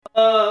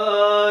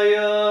आय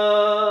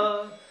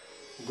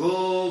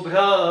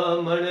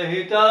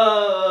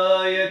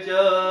गोब्राह्मणहिताय च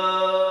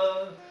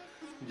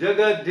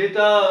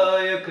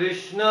जगद्धिताय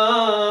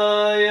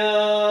कृष्णाय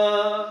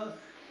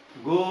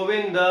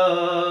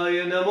गोविन्दाय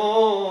नमो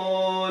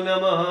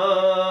नमः।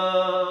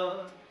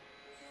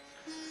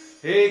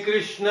 हे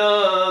कृष्ण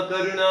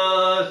करुणा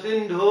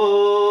सिन्धो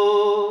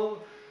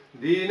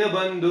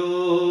दीनबन्धो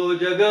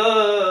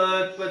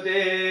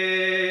जगत्पते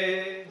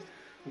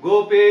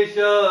गोपेश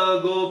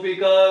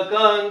गोपिका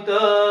कान्त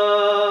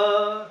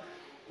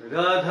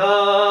राधा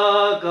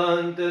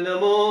कान्त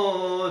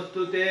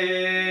नमोऽस्तुते।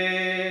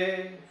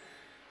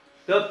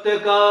 तप्त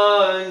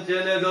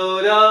काञ्चन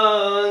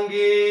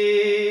गौराङ्गी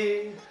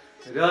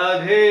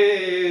राधे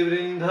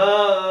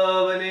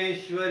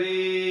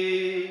वृन्दावनेश्वरी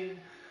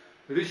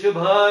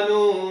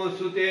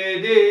वृषभानुसुते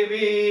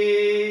देवी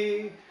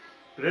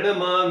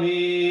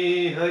प्रणमामि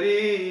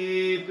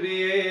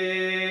हरिप्रिये।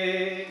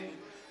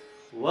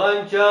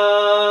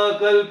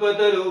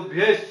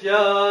 वाञ्छाकल्पतरुभ्यश्च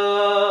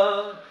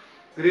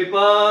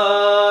कृपा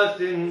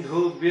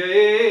सिन्धुभ्य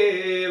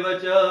एव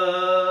च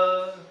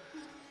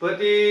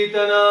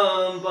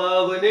पतितनां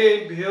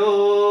पावनेभ्यो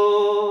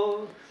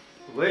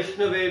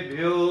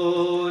वैष्णवेभ्यो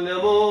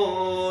नमो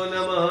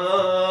नमः।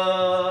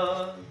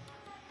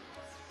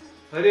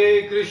 हरे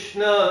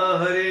कृष्ण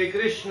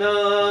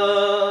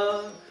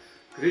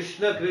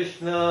कृष्ण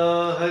कृष्ण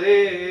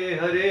हरे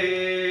हरे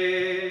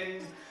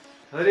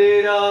हरे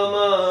राम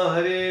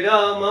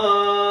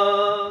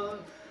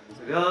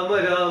राम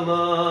राम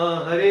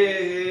हरे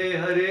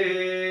हरे।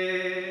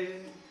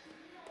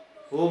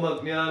 ओम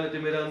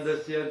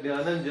अज्ञानतिमिरान्धस्य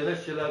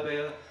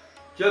ज्ञानञ्जनशलाकया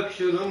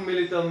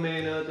चक्षुरुन्मिलितं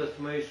येन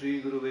तस्मै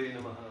श्रीगुरुवे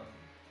नमः।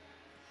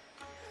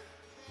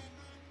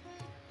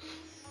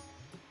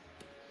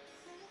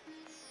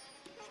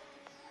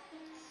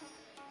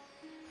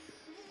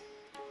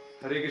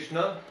 Hare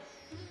Krishna.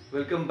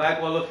 Welcome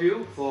back all of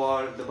you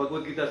for the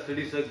Bhagavad Gita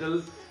study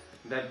circle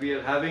that we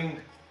are having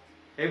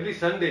every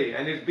Sunday,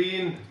 and it's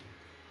been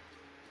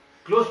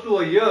close to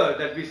a year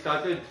that we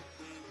started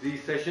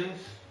these sessions.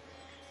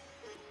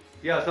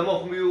 Yeah, some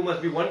of you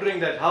must be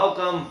wondering that how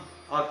come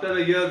after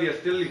a year we are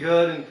still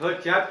here in third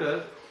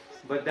chapter,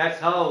 but that's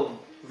how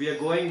we are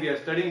going. We are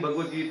studying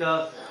Bhagavad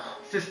Gita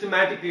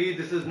systematically.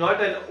 This is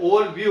not an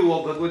old view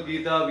of Bhagavad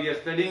Gita. We are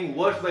studying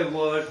verse by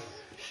verse,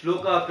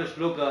 shloka after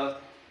shloka.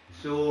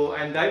 So,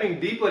 and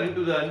diving deeper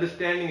into the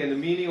understanding and the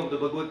meaning of the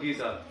Bhagavad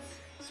Gita.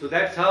 So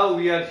that's how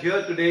we are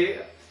here today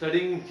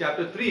studying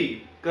chapter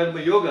 3, Karma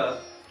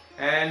Yoga,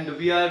 and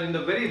we are in the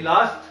very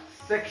last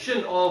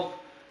section of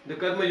the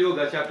Karma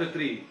Yoga, chapter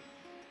 3.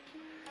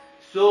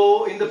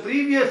 So in the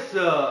previous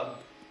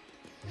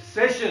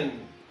session,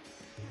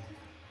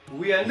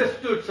 we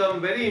understood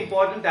some very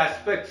important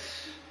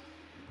aspects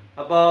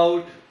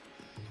about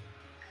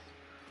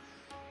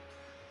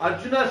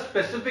Arjuna's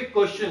specific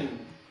question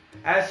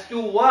as to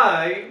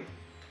why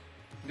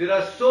there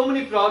are so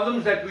many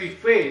problems that we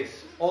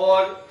face,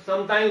 or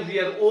sometimes we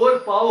are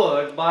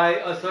overpowered by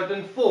a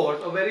certain force,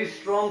 a very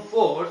strong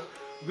force,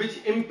 which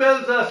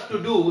impels us to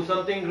do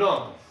something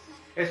wrong,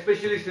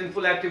 especially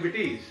sinful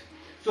activities.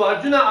 So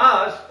Arjuna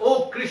asked,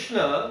 "Oh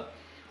Krishna,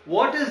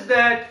 what is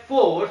that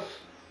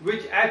force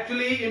which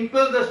actually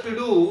impels us to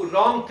do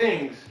wrong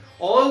things,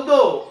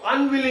 although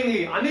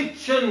unwillingly,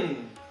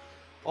 anichan?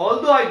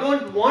 Although I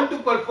don't want to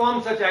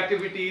perform such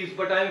activities,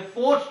 but I am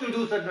forced to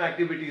do certain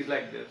activities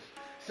like this,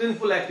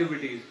 sinful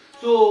activities."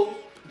 So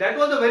that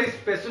was a very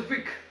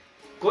specific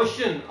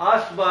question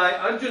asked by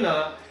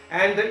Arjuna,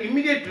 and the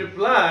immediate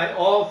reply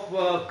of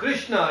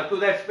Krishna to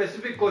that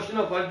specific question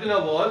of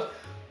Arjuna was,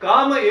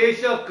 "Kama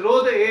esha,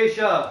 krodha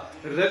esha,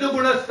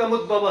 rajaguna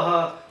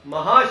samudbhavaha,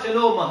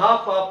 mahashano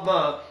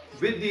mahapapma,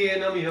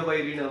 vidyenam iha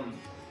vairinam."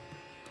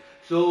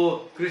 So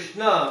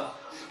Krishna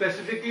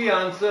specifically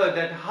answered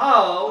that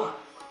how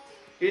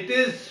it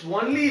is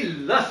only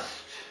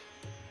lust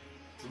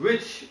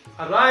which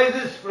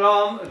arises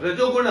from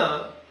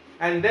Rajoguna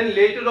and then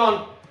later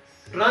on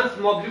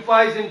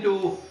transmogrifies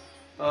into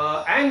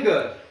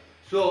anger.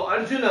 So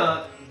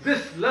Arjuna,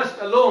 this lust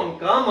alone,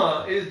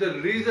 Kama, is the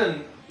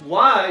reason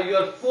why you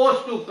are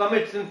forced to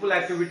commit sinful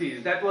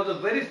activities. That was a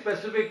very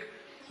specific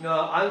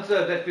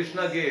answer that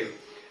Krishna gave.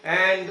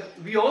 And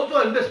we also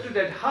understood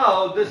that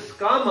how this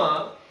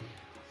Kama,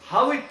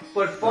 how it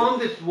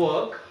performs its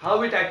work,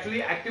 how it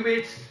actually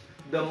activates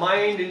the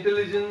mind,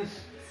 intelligence,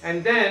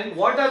 and then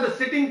what are the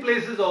sitting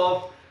places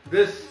of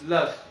this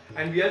lust.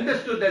 And we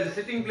understood that the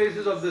sitting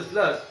places of this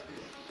lust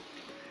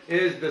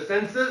is the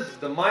senses,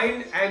 the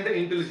mind, and the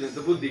intelligence,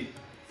 the buddhi.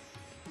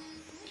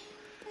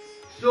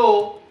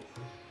 So,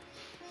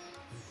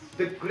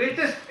 the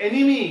greatest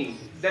enemy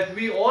that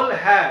we all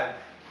have,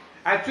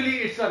 actually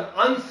it's an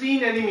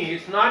unseen enemy.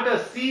 It's not a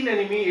seen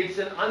enemy, it's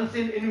an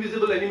unseen,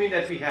 invisible enemy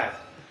that we have.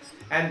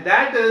 And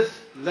that is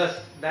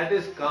lust, that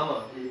is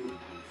Kama.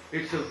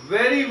 It's a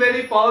very,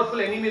 very powerful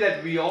enemy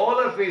that we all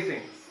are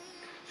facing.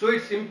 So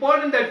it's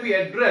important that we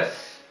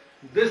address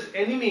this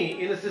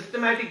enemy in a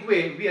systematic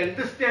way. We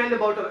understand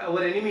about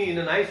our enemy in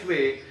a nice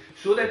way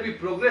so that we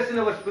progress in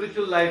our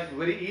spiritual life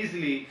very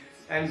easily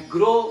and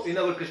grow in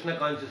our Krishna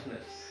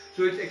consciousness.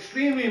 So it's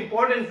extremely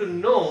important to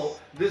know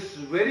this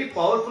very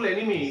powerful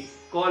enemy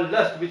called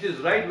lust, which is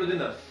right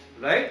within us,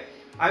 right?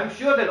 I'm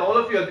sure that all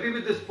of you agree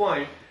with this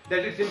point,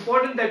 that it's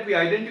important that we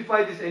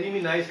identify this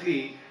enemy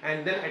nicely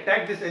and then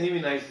attack this enemy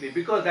nicely,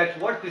 because that's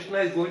what Krishna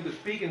is going to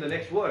speak in the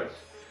next words.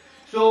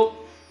 So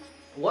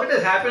what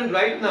has happened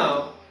right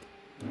now,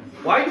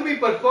 why do we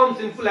perform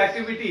sinful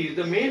activities?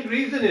 The main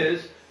reason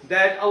is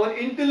that our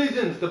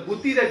intelligence, the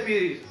buddhi that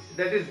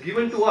is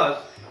given to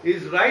us,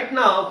 is right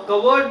now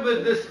covered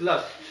with this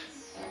lust.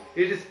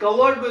 It is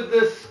covered with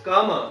this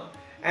karma,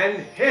 and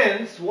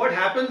hence what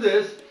happens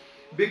is,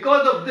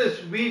 because of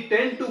this we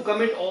tend to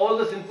commit all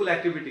the sinful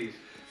activities.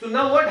 So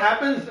now what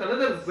happens,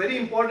 another very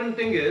important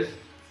thing is,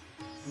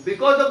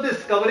 because of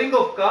this covering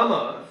of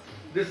karma,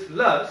 this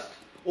lust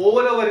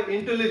over our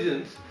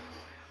intelligence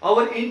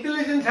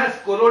has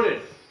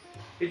corroded.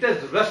 It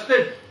has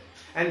rusted,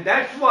 and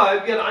that's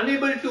why we are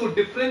unable to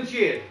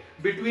differentiate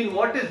between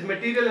what is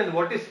material and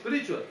what is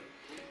spiritual.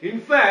 In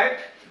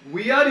fact,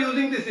 we are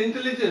using this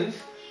intelligence,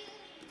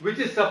 which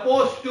is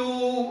supposed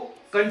to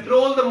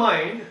control the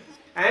mind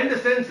and the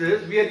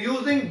senses. We are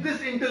using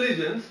this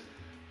intelligence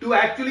to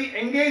actually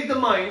engage the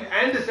mind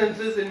and the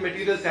senses in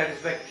material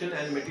satisfaction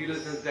and material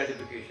sense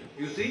gratification.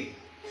 You see?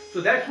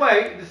 So that's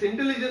why this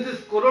intelligence is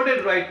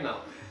corroded right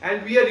now.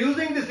 And we are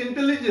using this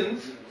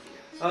intelligence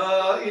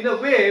in a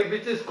way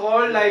which is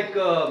called like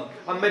a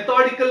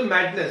methodical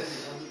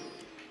madness.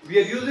 We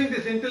are using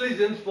this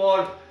intelligence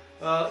for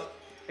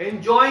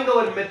enjoying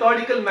our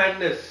methodical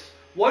madness.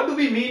 What do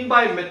we mean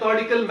by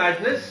methodical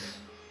madness?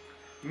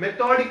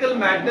 Methodical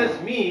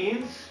madness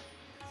means,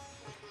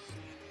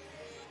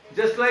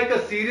 just like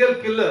a serial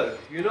killer,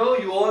 you know,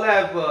 you all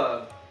have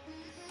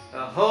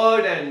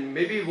heard and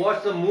maybe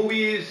watched some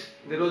movies.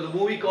 There was a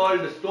movie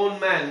called Stone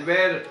Man,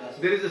 where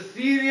there is a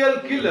serial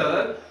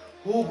killer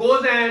who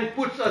goes and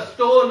puts a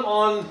stone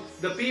on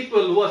the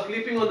people who are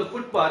sleeping on the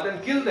footpath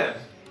and kill them.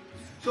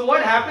 So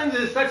what happens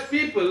is, such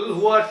people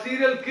who are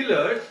serial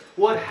killers,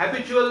 who are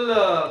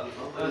habitual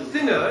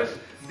sinners,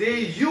 they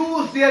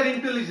use their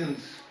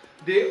intelligence.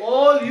 They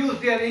all use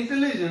their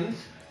intelligence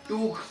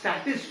to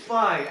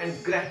satisfy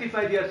and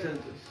gratify their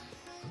senses.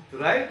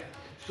 Right?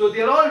 So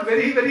they are all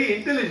very, very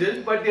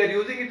intelligent, but they are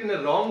using it in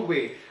a wrong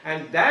way.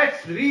 And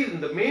that's the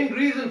reason, the main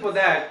reason for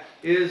that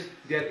is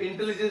their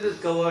intelligence is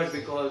covered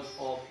because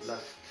of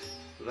lust.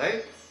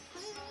 Right?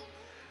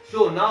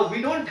 So now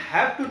we don't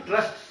have to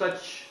trust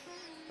such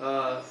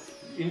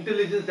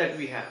intelligence that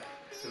we have.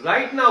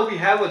 Right now we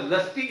have a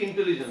lusty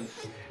intelligence,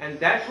 and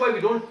that's why we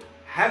don't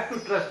have to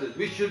trust it.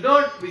 We should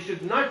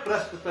not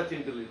trust such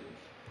intelligence.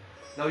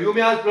 Now you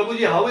may ask,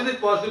 Prabhuji, how is it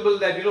possible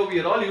that we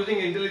are all using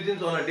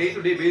intelligence on a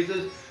day-to-day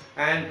basis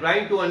and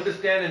trying to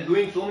understand and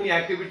doing so many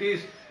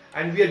activities,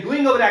 and we are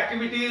doing our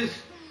activities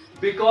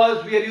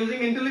because we are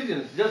using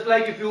intelligence. Just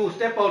like if you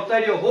step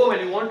outside your home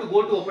and you want to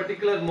go to a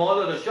particular mall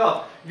or a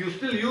shop, you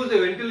still use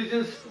your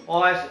intelligence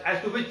or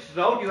as to which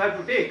route you have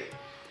to take.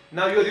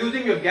 Now you are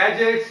using your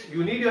gadgets,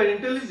 you need your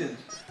intelligence.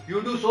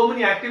 You do so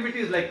many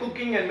activities like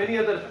cooking and many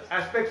other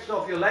aspects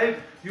of your life,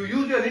 you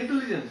use your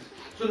intelligence.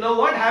 So now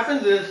what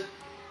happens is,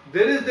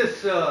 there is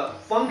this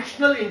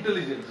functional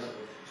intelligence.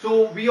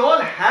 So we all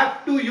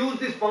have to use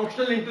this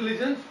functional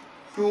intelligence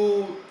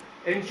to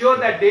ensure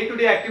that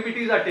day-to-day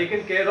activities are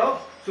taken care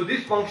of. So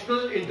this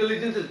functional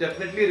intelligence is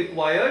definitely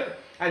required,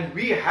 and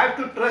we have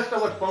to trust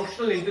our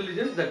functional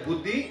intelligence, that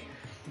buddhi.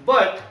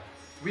 But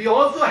we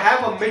also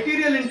have a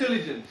material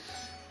intelligence,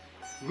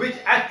 which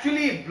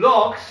actually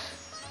blocks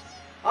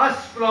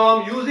us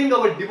from using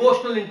our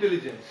devotional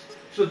intelligence.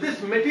 So this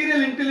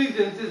material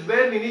intelligence is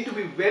where we need to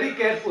be very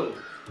careful,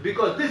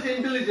 because this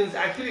intelligence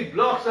actually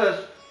blocks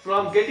us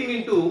from getting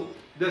into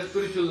the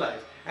spiritual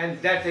life.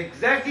 And that's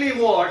exactly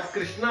what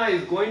Krishna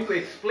is going to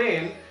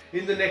explain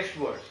in the next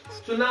verse.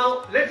 So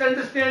now let's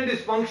understand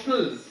this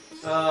functional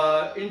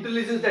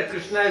intelligence that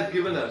Krishna has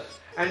given us,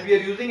 and we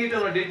are using it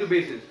on a day-to-day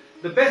basis.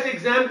 The best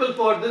example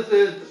for this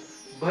is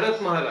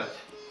Bharat Maharaj.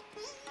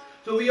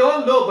 So we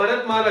all know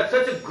Bharat Maharaj,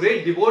 such a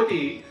great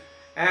devotee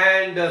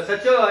and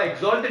such an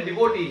exalted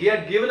devotee. He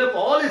had given up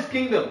all his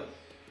kingdom,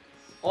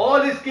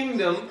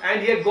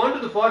 and he had gone to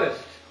the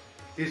forest.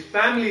 His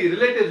family,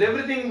 relatives,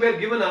 everything were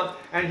given up,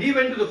 and he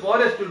went to the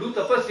forest to do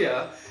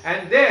tapasya.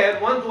 And there,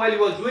 once while he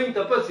was doing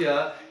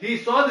tapasya, he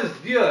saw this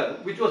deer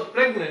which was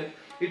pregnant.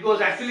 It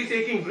was actually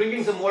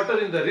drinking some water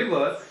in the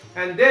river,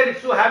 and there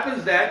it so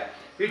happens that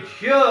it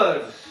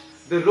hears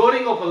the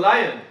roaring of a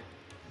lion.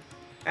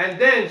 And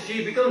then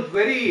she becomes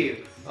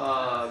very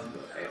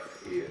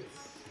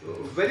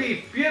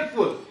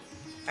fearful.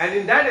 And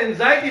in that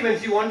anxiety, when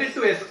she wanted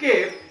to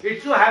escape,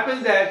 it so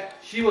happens that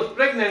she was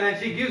pregnant and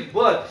she gives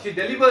birth. She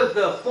delivers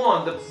the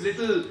fawn, the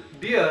little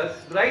deer,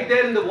 right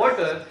there in the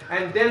water,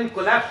 and then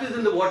collapses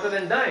in the water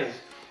and dies.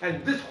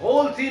 And this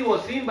whole scene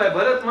was seen by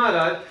Bharat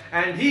Maharaj,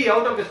 and he,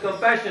 out of his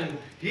compassion,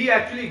 he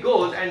actually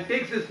goes and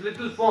takes this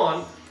little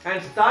fawn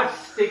and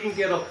starts taking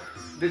care of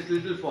this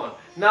little fawn.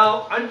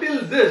 Now,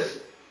 until this,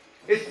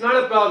 it's not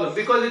a problem,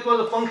 because it was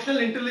a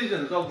functional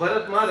intelligence of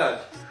Bharat Maharaj.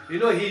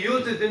 He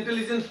used his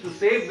intelligence to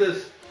save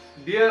this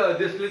deer,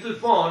 this little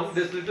fawn,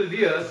 this little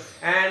deer,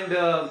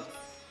 and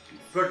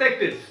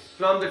protect it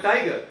from the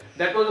tiger.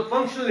 That was a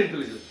functional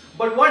intelligence.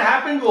 But what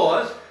happened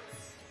was,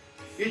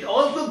 it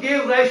also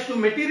gave rise to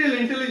material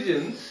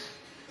intelligence,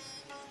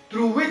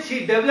 through which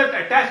he developed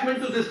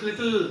attachment to this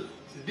little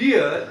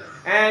deer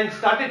and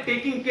started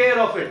taking care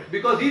of it,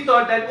 because he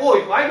thought that, oh,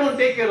 if I don't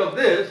take care of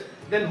this,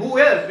 then who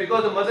else?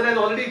 Because the mother has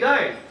already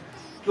died.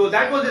 So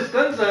that was his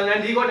concern,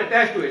 and he got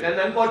attached to it. And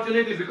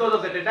unfortunately, because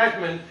of that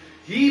attachment,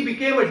 he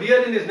became a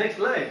deer in his next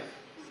life.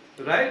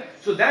 Right?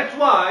 So that's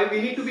why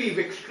we need to be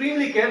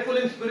extremely careful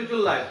in spiritual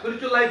life.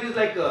 Spiritual life is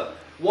like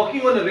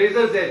walking on a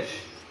razor's edge.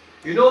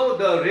 You know,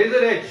 the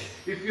razor edge,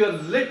 if you are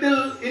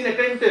little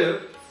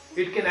inattentive,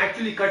 it can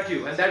actually cut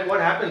you. And that's what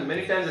happens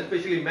many times,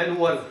 especially men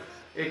who are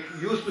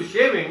used to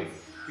shaving.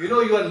 You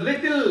know, you are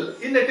little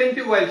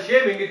inattentive while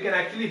shaving, it can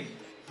actually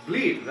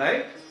bleed,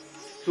 right?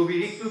 So we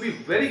need to be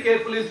very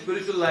careful in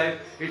spiritual life.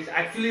 It's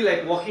actually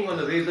like walking on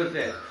a razor's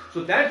edge.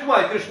 So that's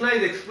why Krishna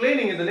is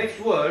explaining in the next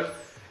verse,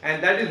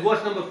 and that is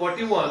verse number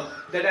 41,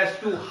 that as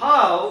to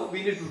how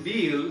we need to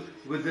deal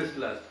with this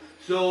lust.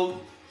 So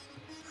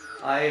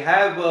I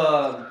have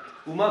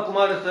Uma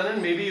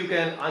Kumarasanan, maybe you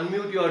can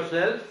unmute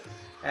yourself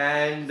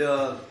and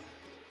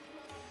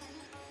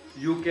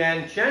you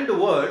can chant the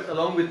words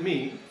along with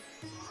me.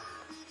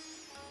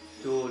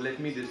 So let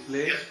me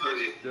display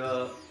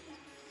the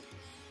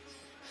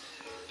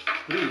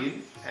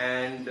screen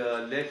and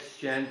let's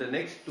chant the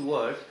next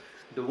verse,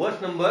 the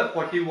verse number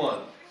 41.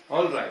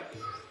 Alright.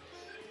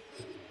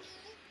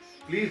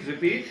 Please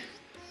repeat.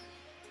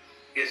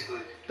 Yes,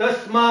 Guruji.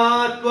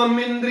 Tasmat tvam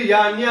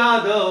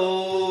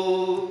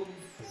indriyanyadav.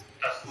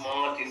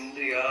 Tasmat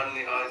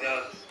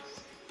indriyanyadav.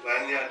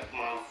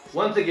 Vanyatma.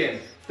 Once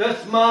again.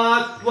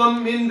 Tasmat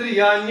tvam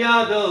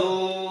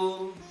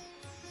indriyanyadav.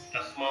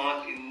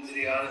 Tasmat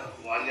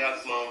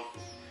indriyanyatma.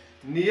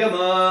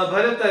 Niyama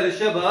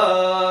bharatarshava.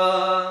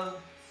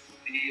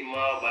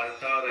 Niyama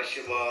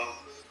bharatarshava.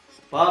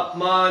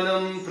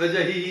 Papmanam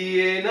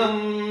prajahiyenam.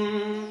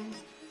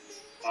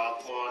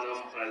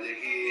 Papmanam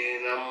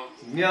prajahiyenam.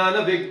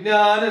 Jnana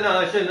vijnana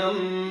nashanam.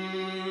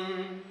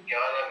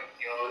 Jnana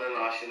vijnana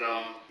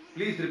nashanam.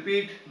 Please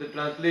repeat the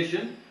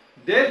translation.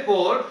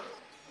 Therefore,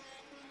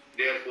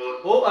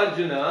 O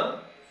Arjuna,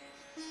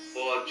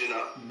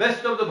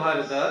 best of the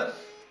Bharatas,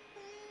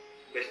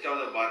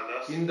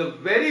 in the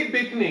very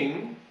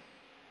beginning,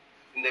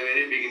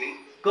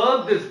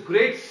 curb this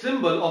great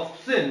symbol of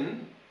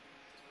sin,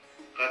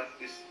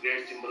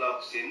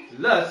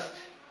 lust,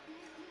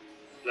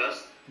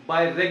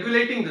 by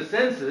regulating the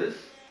senses,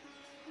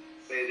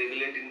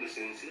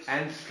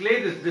 and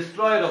slay this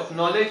destroyer of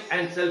knowledge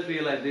and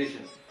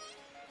self-realization.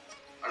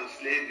 And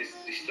slay this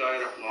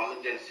destroyer of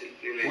knowledge and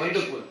self-realization.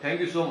 Wonderful. Thank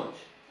you so much.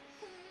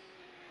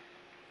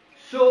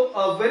 So,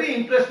 a very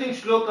interesting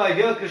shloka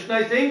here. Krishna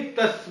is saying,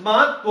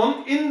 Tasmat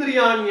tvam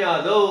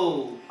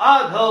indriyanyadav.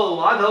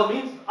 Adhav. Adhav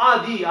means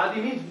Adi.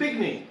 Adi means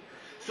beginning.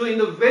 So, in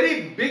the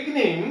very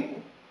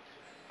beginning,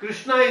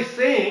 Krishna is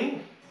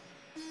saying,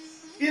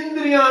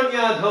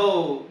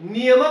 Indriyanyadav.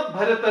 Niyama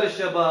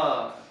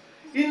bharatarshava.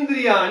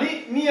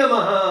 Indriyani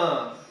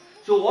niyamaha.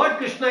 So, what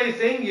Krishna is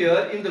saying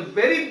here, in the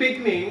very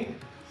beginning,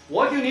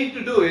 what you need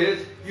to do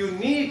is, you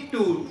need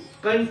to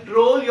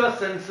control your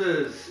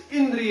senses.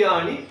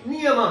 Indriyani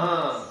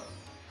niyamaha.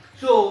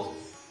 So,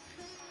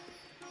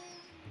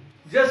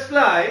 just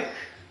like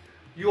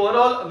you are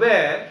all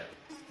aware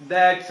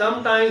that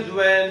sometimes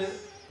when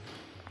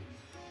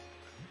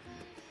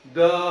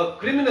the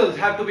criminals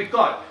have to be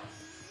caught,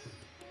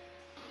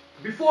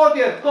 before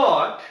they are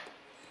caught,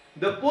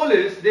 the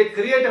police, they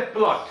create a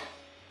plot.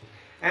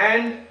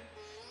 And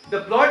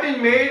the plot is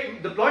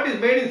made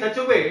in such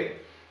a way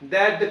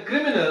that the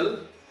criminal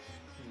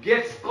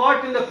gets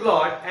caught in the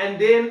plot, and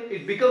then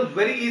it becomes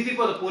very easy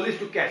for the police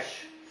to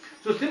catch.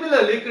 So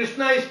similarly,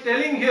 Krishna is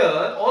telling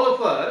here, all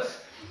of us,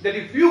 that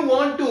if you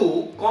want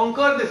to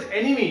conquer this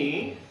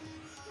enemy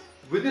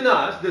within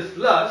us, this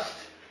lust,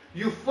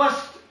 you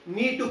first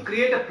need to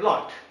create a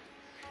plot.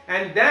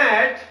 And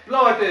that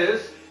plot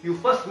is, you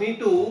first need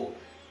to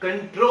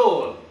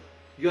control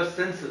your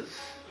senses.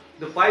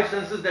 The 5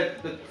 senses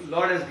that the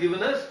Lord has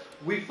given us,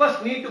 we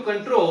first need to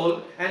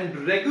control and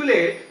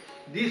regulate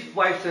these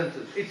 5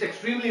 senses. It's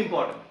extremely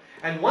important.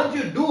 And once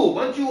you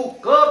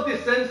curb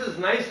these senses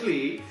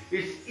nicely,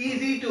 it's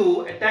easy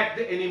to attack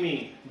the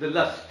enemy, the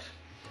lust.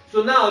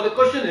 So now the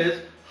question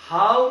is,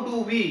 how do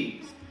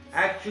we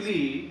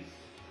actually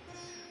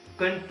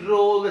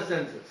control the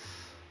senses?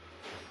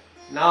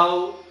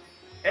 Now,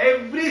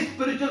 every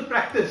spiritual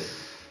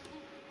practice,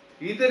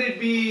 either it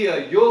be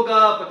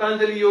yoga,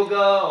 Patanjali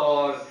yoga,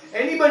 or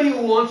anybody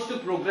who wants to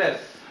progress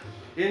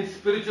in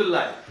spiritual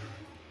life,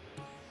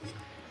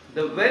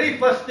 the very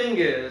first thing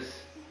is,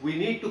 we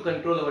need to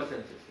control our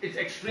senses. It's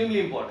extremely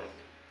important.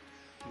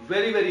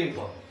 Very, very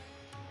important.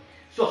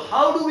 So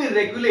how do we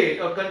regulate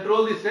or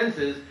control these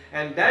senses?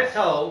 And that's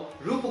how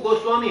Rupa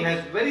Goswami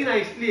has very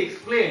nicely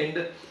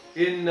explained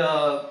in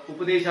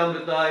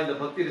Upadeshamrita, in the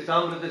Bhakti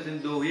Rasamrita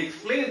Sindhu. He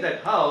explains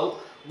that how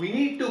we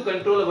need to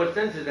control our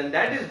senses, and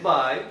that is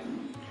by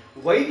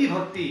Vaidhi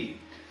Bhakti.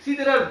 See,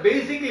 there are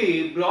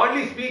basically,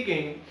 broadly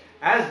speaking,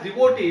 as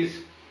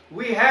devotees,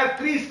 we have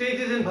three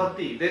stages in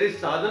bhakti. There is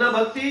sadhana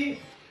bhakti,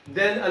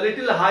 then a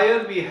little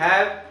higher we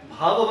have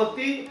bhava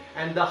bhakti,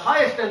 and the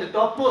highest and the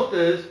topmost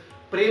is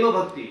prema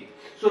bhakti.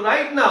 So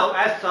right now,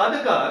 as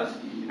sadhakas,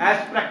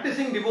 as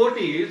practicing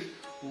devotees,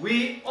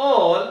 we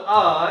all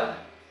are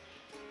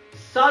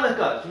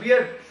sadhakas. We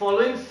are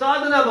following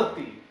sadhana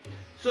bhakti.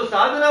 So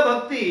sadhana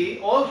bhakti,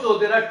 also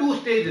there are two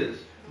stages.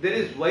 There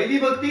is Vaidhi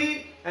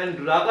bhakti and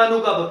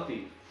Raganuga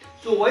bhakti.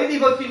 So Vaidhi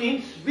bhakti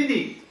means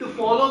vidhi, to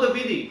follow the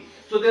vidhi.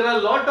 So there are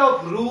a lot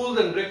of rules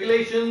and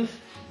regulations.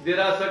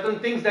 There are certain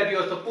things that you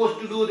are supposed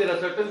to do. There are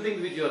certain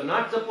things which you are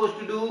not supposed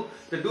to do.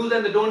 The do's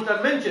and the don'ts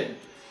are mentioned.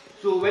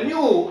 So when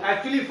you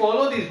actually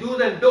follow these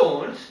do's and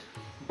don'ts,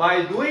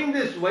 by doing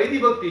this Vaidhi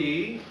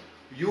bhakti,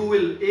 you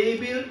will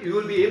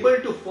be able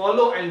to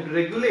follow and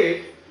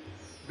regulate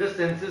the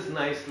senses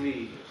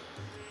nicely.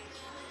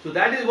 So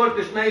that is what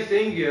Krishna is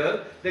saying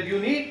here, that you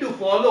need to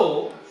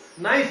follow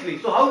nicely.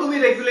 So how do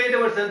we regulate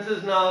our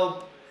senses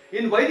now?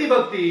 In Vaidhi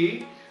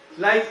bhakti,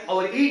 like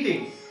our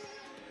eating.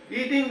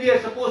 Eating we are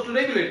supposed to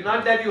regulate,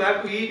 not that you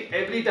have to eat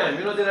every time.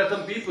 You know, there are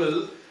some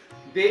people,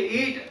 they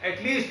eat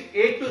at least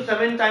 8 to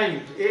 10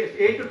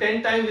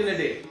 times in a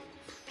day.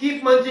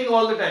 Keep munching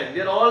all the time.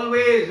 They are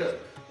always,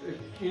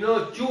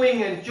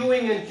 chewing and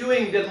chewing and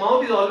chewing. Their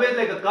mouth is always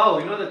like a cow.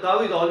 You know, the cow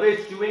is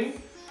always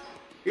chewing.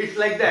 It's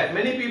like that.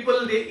 Many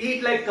people, they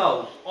eat like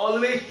cows,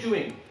 always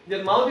chewing.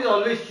 Their mouth is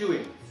always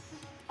chewing,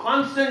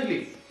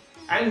 constantly,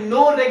 and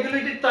no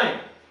regulated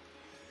time.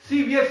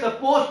 See, we are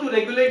supposed to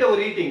regulate our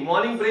eating,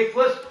 morning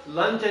breakfast,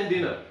 lunch and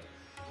dinner.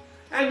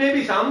 And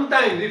maybe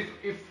sometimes,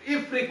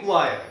 if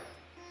required,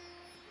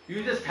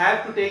 you just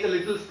have to take a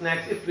little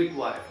snacks if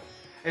required.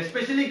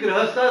 Especially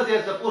grihasthas, they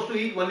are supposed to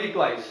eat only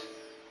twice.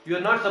 You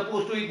are not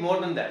supposed to eat more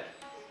than that.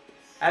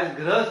 As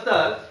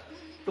grihasthas,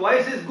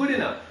 twice is good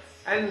enough.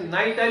 And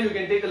night time you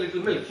can take a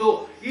little milk.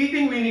 So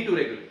eating we need to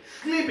regulate.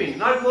 Sleeping,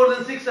 not more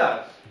than 6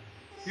 hours.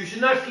 You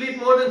should not sleep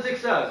more than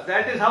 6 hours.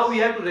 That is how we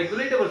have to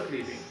regulate our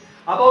sleeping.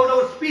 About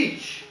our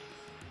speech,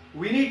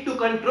 we need to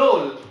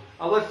control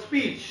our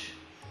speech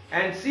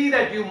and see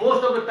that you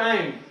most of the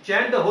time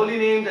chant the holy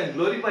names and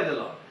glorify the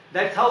Lord.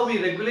 That's how we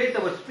regulate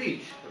our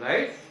speech,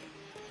 right?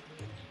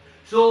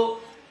 So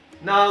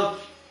now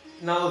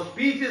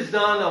speech is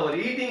done, our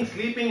eating,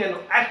 sleeping and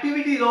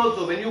activities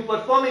also. When you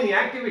perform any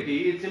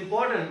activity, it's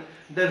important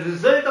the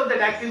result of that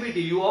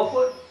activity you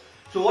offer.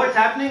 So what's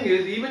happening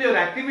is even your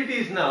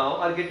activities now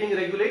are getting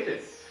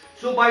regulated.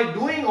 So by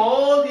doing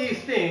all these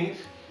things,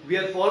 we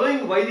are following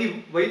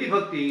Vaidhi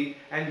bhakti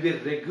and we are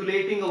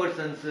regulating our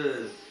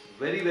senses.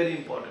 Very, very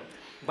important.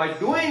 By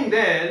following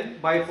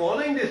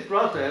this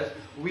process,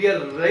 we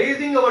are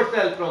raising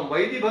ourselves from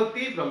Vaidhi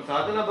bhakti, from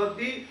sadhana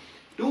bhakti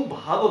to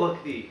bhava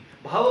bhakti.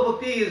 Bhava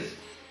bhakti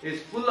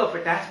is full of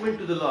attachment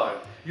to the Lord.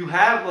 You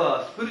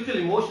have spiritual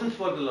emotions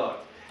for the Lord.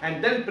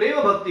 And then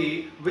prema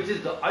bhakti, which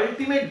is the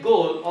ultimate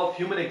goal of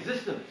human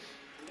existence.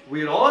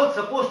 We are all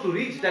supposed to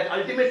reach that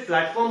ultimate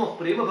platform of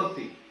prema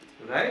bhakti,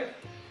 right?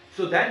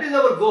 So that is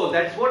our goal.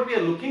 That's what we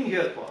are looking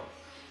here for.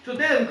 So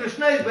then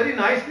Krishna is very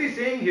nicely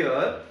saying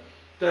here,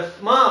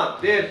 Tasmat,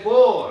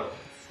 therefore,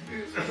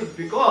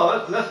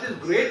 because lust is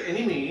great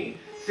enemy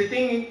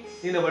sitting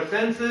in our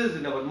senses,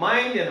 in our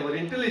mind, and our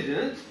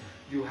intelligence,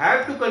 you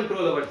have to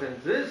control our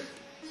senses.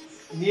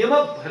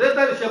 Niyama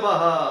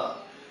Bharatarshabha.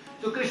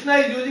 So Krishna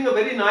is using a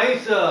very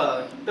nice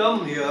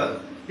term here.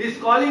 He is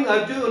calling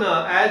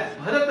Arjuna as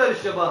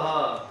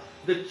Bharatarshabha,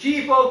 the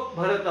chief of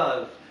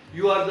Bharatas.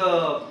 You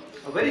are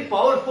a very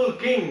powerful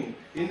king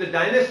in the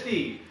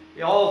dynasty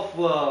of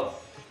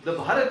the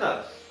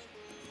Bharatas.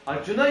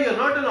 Arjuna, you are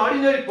not an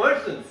ordinary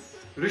person.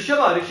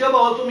 Rishabha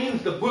also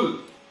means the bull.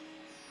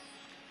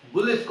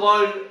 Bull is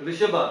called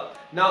Rishabha.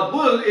 Now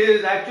bull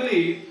is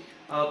actually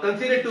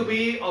considered to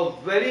be a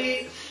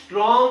very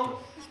strong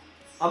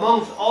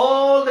amongst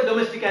all the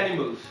domestic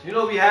animals. You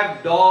know, we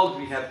have dogs,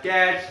 we have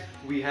cats,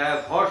 we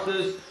have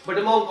horses, but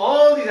among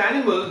all these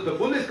animals, the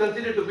bull is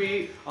considered to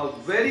be a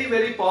very,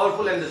 very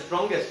powerful and the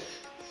strongest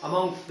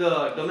amongst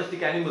the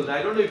domestic animals.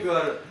 I don't know if you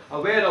are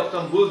aware of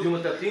some bulls. You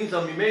must have seen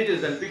some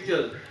images and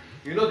pictures.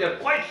 You know, they are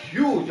quite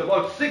huge,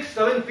 about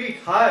 6-7 feet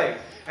high,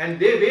 and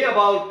they weigh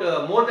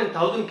about more than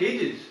 1,000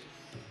 kgs.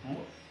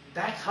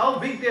 That's how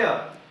big they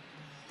are.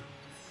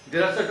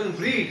 There are certain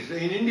breeds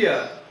in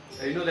India,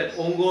 you know, that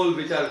Ongol,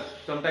 which are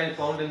sometimes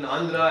found in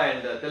Andhra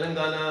and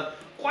Telangana,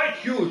 quite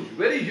huge,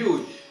 very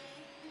huge.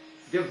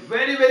 They're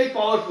very, very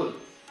powerful,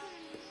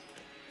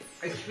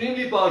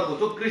 extremely powerful.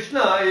 So Krishna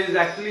is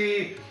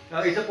actually,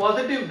 it's a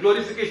positive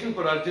glorification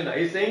for Arjuna.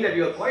 He's saying that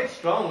you are quite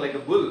strong like a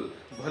bull,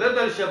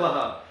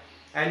 Bharatarshabha,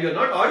 and you're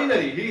not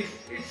ordinary.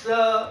 It's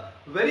a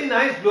very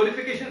nice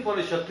glorification for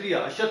a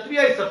Kshatriya. A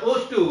Kshatriya is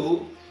supposed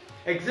to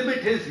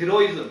exhibit his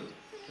heroism,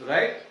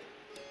 right?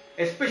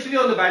 Especially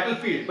on the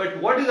battlefield. But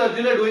what is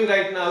Arjuna doing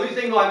right now? He's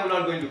saying, no, I'm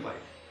not going to fight.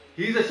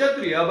 He's a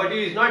Kshatriya, but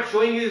he is not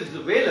showing his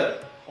valor.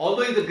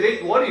 Although he's a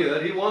great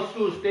warrior, he wants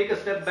to take a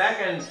step back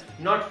and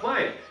not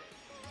fight.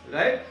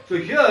 Right? So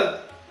here,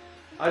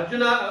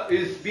 Arjuna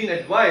is being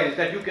advised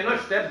that you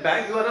cannot step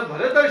back, you are a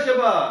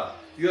Bharatarshava.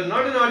 You are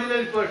not an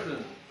ordinary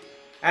person.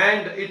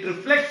 And it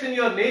reflects in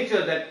your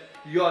nature that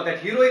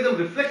heroism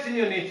reflects in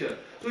your nature.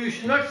 So you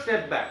should not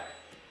step back.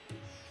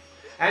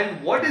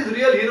 And what is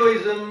real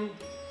heroism?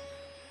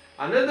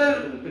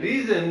 Another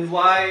reason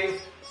why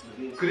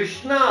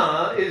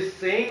Krishna is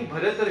saying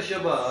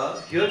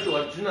Bharatarshava here to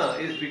Arjuna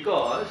is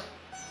because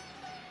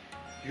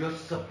you are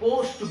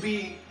supposed to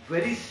be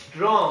very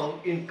strong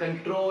in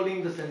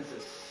controlling the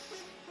senses.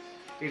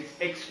 It's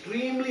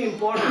extremely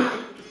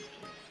important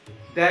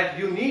that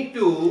you need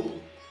to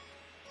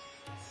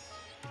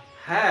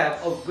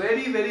have a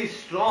very, very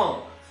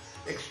strong,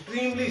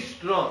 extremely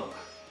strong,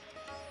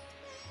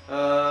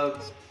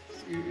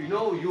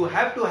 you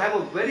have to have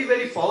a very,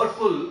 very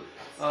powerful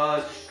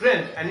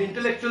strength and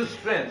intellectual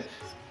strength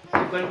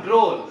to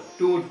control,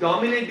 to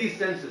dominate these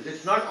senses.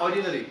 It's not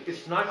ordinary.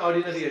 It's not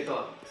ordinary at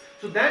all.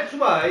 So that's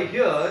why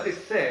here it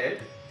said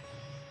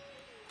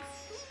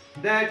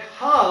that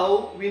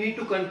how we need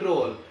to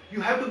control.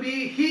 You have to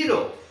be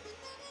hero.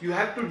 You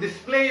have to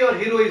display your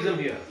heroism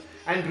here.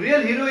 And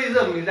real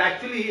heroism is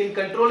actually in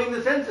controlling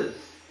the senses,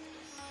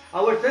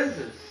 our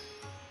senses.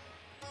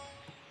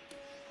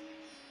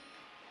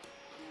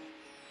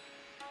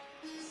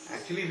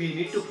 Actually, we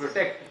need to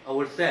protect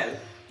ourselves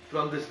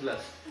from this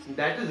lust.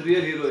 That is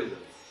real heroism.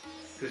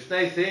 Krishna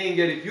is saying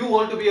here, if you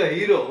want to be a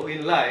hero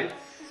in life,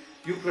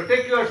 you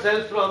protect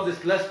yourself from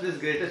this lust, this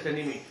greatest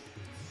enemy.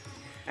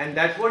 And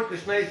that's what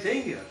Krishna is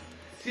saying here.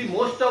 See,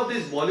 most of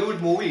these Bollywood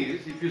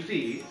movies, if you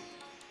see,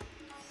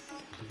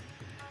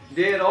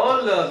 they are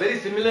all very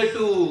similar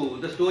to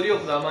the story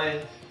of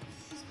Ramayana.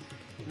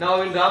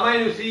 Now in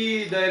Ramayana you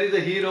see there is a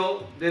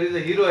hero, there is a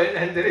heroine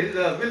and there is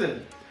a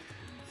villain.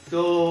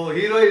 So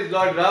hero is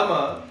Lord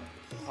Rama,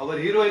 our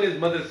heroine is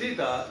Mother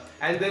Sita,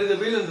 and there is a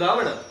villain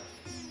Ravana.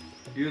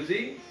 You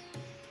see?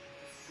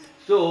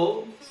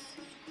 So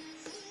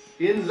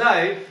in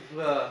life,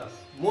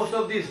 most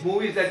of these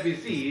movies that we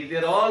see, they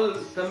are all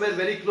somewhere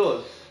very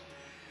close.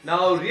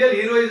 Now real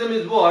heroism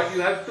is what?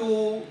 You have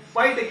to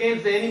fight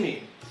against the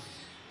enemy.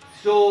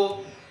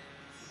 So,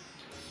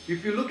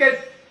 if you look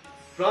at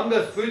from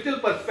the spiritual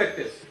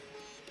perspective,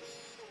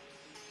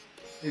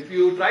 if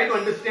you try to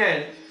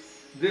understand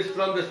this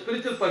from the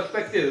spiritual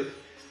perspective,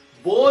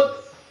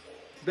 both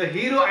the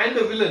hero and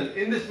the villain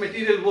in this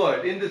material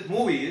world, in these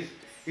movies,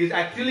 is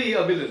actually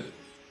a villain.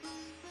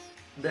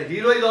 The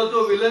hero is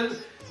also a villain,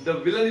 the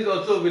villain is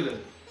also a villain.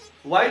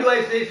 Why do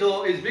I say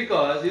so? Is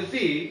because, you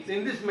see,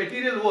 in this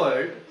material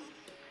world,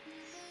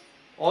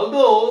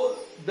 although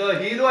the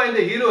hero and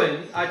the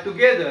heroine are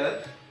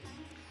together,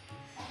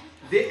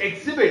 they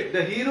exhibit,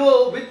 the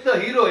hero with the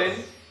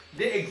heroine,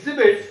 they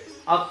exhibit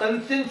a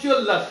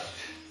consensual lust.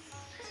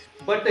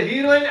 But the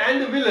heroine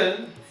and the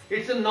villain,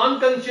 it's a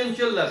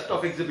non-consensual lust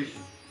of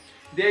exhibition.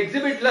 They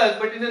exhibit lust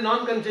but in a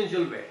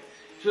non-consensual way.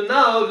 So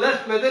now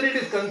lust, whether it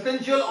is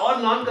consensual or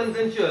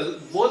non-consensual,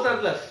 both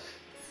are lust.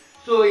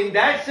 So in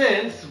that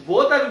sense,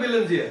 both are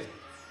villains here.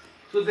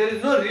 So there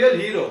is no real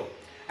hero.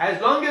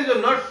 As long as you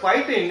are not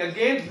fighting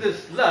against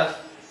this lust,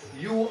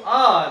 you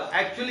are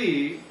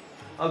actually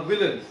a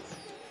villain.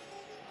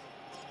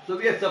 So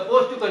we are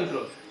supposed to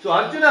control. So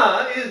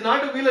Arjuna is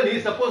not a villain, he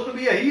is supposed to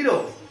be a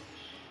hero.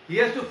 He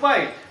has to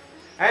fight.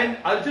 And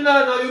Arjuna,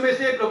 now you may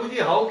say, Prabhuji,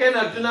 how can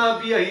Arjuna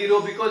be a hero?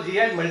 Because he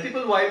had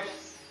multiple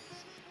wives.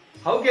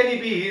 How can he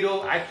be a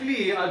hero?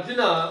 Actually,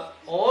 Arjuna,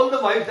 all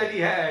the wives that he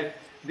had,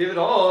 they were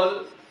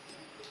all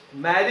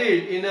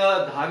married in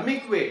a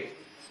dharmic way.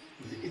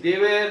 They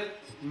were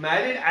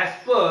married as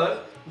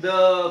per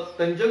the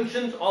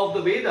conjunctions of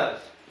the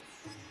Vedas.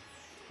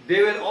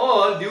 They were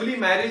all duly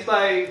married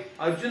by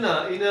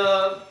Arjuna in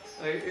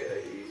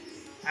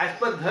as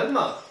per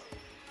dharma.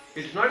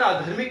 It's not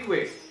a dharmic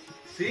way.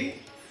 See?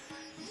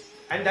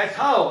 And that's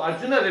how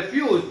Arjuna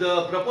refused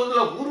the proposal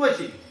of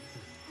Urvashi.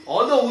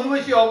 Although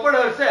Urvashi offered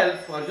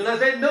herself, Arjuna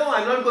said, no,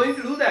 I'm not going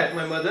to do that,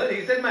 my mother.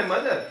 He said, my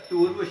mother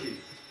to Urvashi.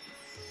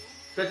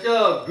 Such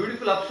a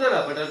beautiful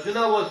Apsara, but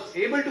Arjuna was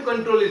able to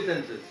control his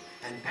senses.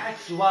 And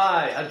that's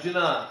why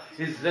Arjuna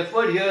is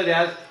referred here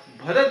as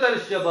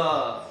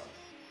Bharatarshava.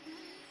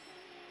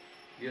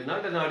 He is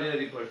not an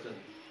ordinary person.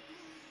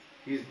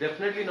 He is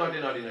definitely not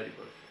an ordinary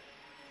person.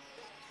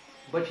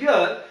 But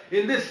here,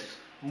 in this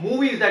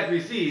movies that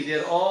we see, they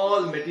are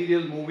all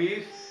material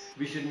movies.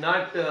 We should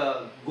not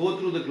go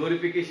through the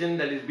glorification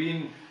that is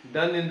being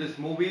done in these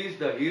movies.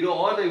 The hero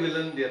or the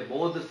villain, they are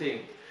both the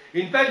same.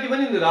 In fact, even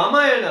in the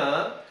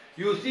Ramayana,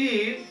 you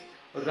see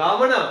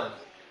Ravana,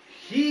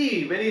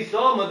 when he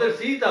saw Mother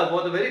Sita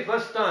for the very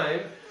first time,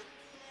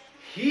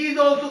 he is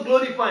also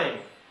glorifying.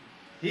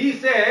 He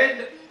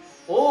said,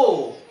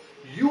 oh,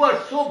 you are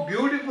so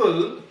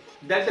beautiful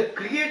that the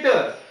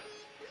Creator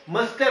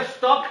must have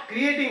stopped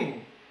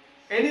creating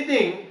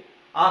anything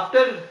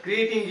after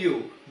creating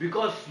you,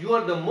 because you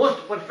are the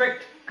most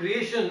perfect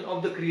creation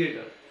of the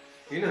Creator.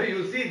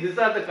 You see, these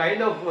are the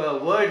kind of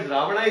words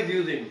Ravana is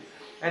using.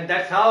 And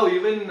that's how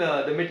even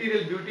the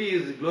material beauty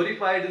is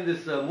glorified in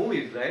these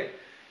movies, right?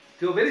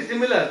 So very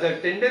similar, the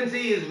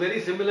tendency is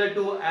very similar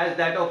to as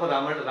that of a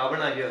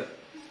Ravana here.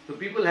 So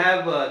people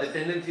have the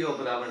tendency of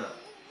Ravana.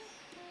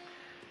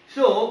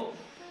 So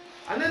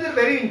another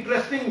very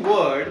interesting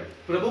word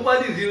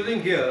Prabhupada is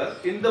using here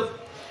in the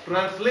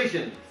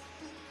translation.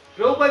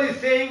 Prabhupada is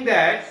saying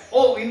that,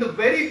 in the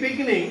very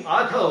beginning,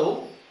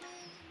 Adhav,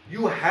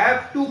 you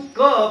have to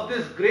curb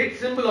this great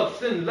symbol of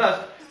sin,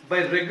 lust,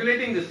 by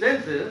regulating the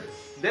senses.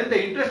 Then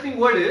the interesting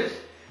word is,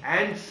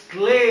 and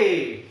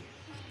slay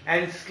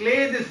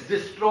this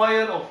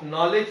destroyer of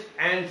knowledge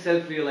and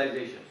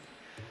self-realization.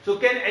 So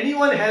can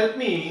anyone help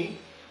me?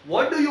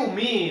 What do you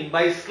mean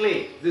by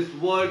slay? This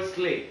word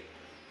slay.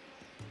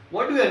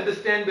 What do you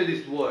understand by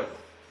this word?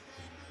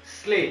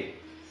 Slay.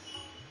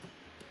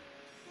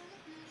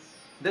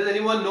 Does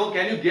anyone know?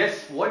 Can you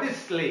guess what is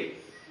slay?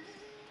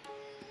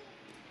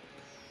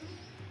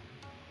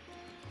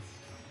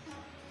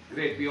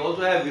 Great. We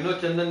also have Vinod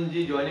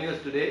Chandanji joining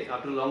us today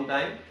after a long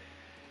time.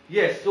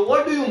 Yes. So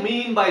what do you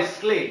mean by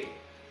slay?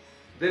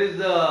 There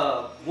is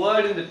a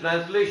word in the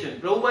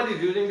translation. Prabhupada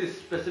is using this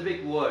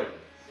specific word.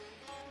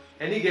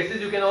 Any guesses?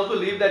 You can also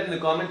leave that in the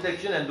comment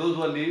section, and those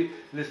who are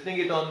listening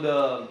it on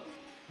the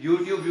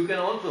YouTube, you can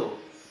also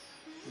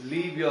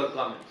leave your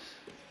comments.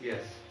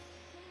 Yes.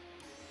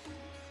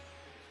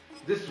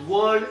 This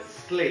word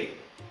slay.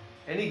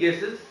 Any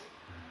guesses?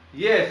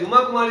 Yes,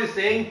 Uma Kumar is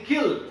saying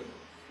kill.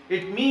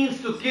 It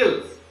means to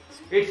kill.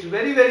 It's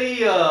very, very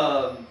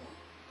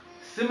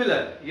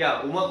similar.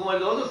 Yeah, Uma Kumar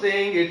is also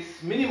saying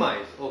it's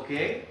minimize.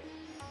 Okay.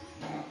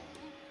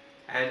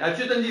 And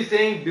Achyutanji is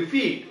saying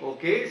defeat.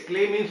 Okay.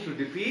 Slay means to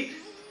defeat.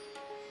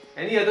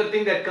 Any other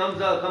thing that comes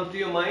to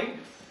your mind?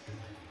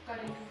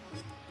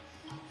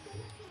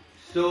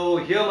 So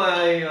here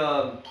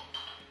my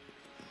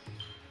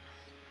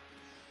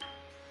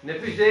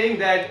nephew is saying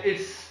that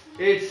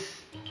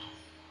it's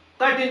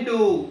cut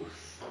into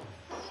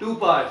two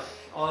parts,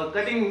 or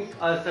cutting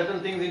certain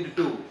things into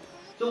two.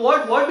 So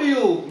what do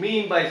you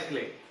mean by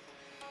slay?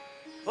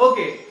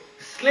 Okay,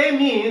 slay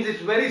means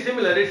it's very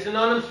similar. It's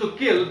synonymous to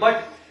kill,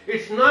 but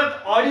it's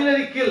not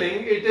ordinary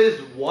killing. It is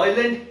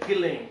violent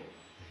killing.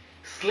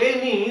 Slay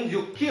means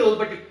you kill,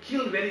 but you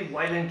kill very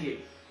violently.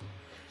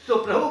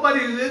 So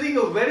Prabhupada is using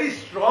a very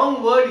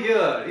strong word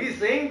here. He is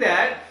saying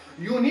that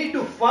you need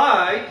to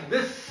fight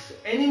this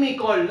enemy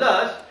called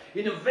lust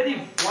in a very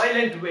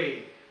violent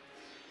way.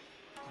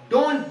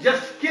 Don't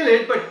just kill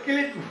it, but kill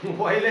it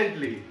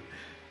violently.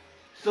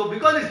 So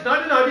because it's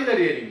not an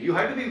ordinary enemy, you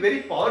have to be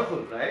very powerful,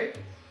 right?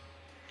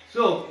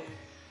 So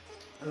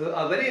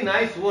a very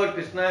nice word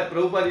Krishna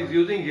Prabhupada is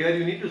using here.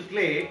 You need to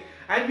slay.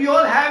 And we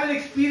all have an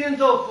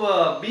experience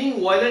of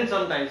being violent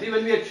sometimes. See,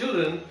 when we are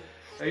children,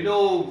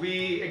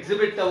 we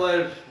exhibit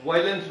our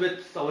violence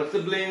with our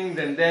siblings,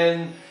 and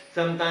then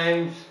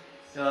sometimes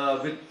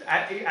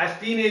as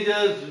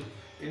teenagers,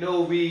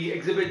 we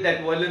exhibit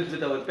that violence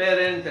with our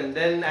parents, and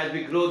then as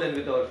we grow, then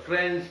with our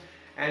friends,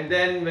 and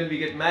then when we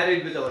get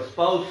married, with our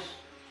spouse.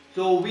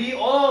 So we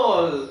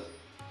all,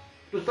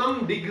 to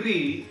some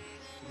degree,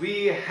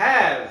 we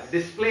have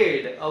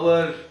displayed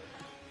our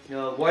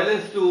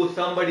violence to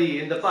somebody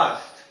in the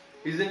past,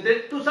 isn't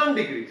it? To some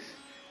degrees.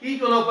 Each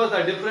one of us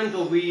are different,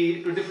 so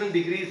we, to different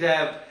degrees,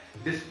 have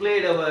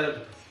displayed our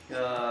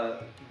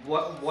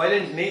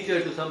violent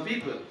nature to some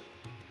people,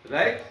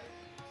 right?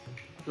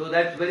 So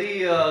that's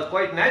very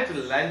quite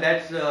natural, and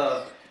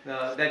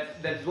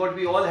that's what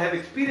we all have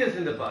experienced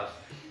in the past.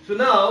 So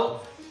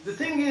now the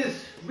thing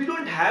is, we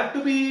don't have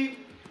to be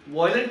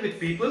violent with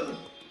people.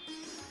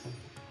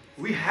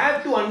 We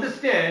have to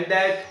understand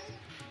that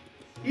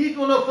each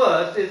one of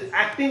us is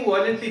acting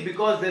violently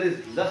because there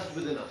is lust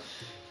within us.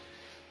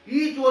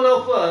 Each one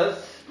of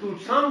us, to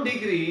some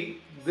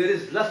degree, there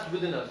is lust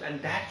within us, and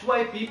that's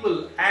why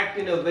people act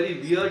in a very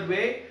weird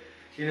way,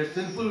 in a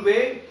sinful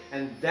way,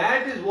 and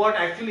that is what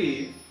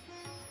actually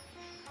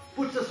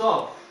puts us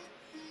off.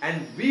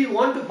 And we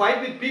want to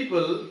fight with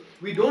people.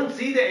 We don't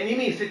see the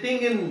enemy sitting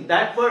in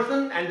that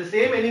person, and the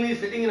same enemy is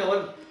sitting in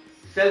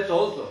ourselves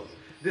also.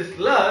 This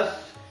lust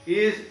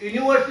is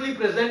universally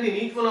present in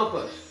each one of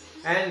us,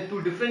 and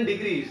to different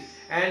degrees,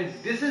 and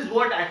this is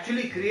what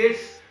actually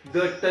creates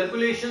the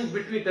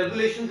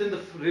turbulations in the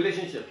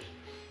relationships.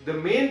 The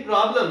main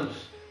problems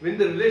in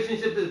the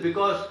relationships is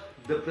because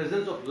the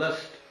presence of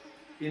lust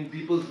in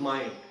people's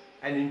mind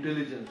and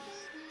intelligence.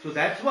 So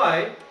that's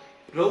why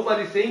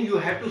Prabhupada is saying you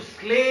have to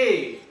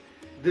slay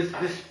this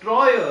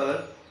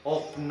destroyer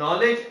of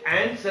knowledge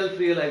and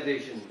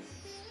self-realization.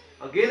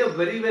 Again, a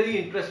very, very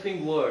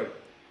interesting word.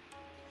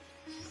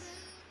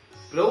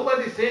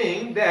 Prabhupada is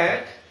saying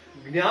that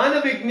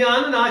Jnana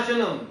Vijnana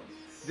Nashanam.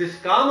 This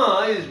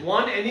Kama is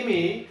one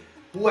enemy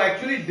who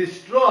actually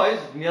destroys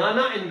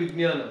Jnana and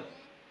Vijnana.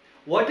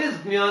 What is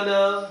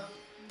Jnana?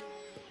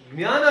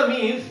 Jnana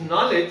means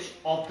knowledge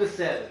of the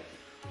self.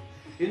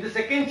 In the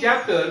second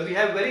chapter, we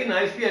have very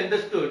nicely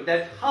understood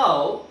that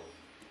how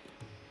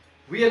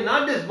we are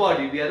not this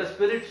body, we are a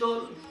spirit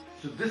soul.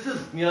 So this is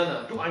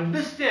Jnana. To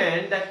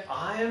understand that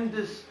I am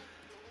this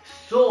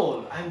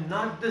soul, I am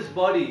not this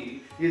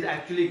body, is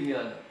actually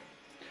Jnana.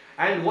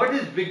 And what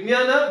is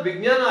Vijnana?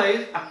 Vijnana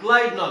is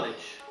applied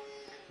knowledge.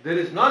 There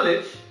is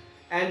knowledge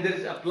and there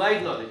is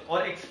applied knowledge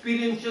or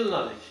experiential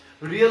knowledge.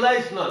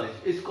 realized knowledge,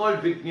 is called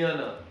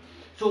Vijnana.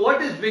 So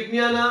what is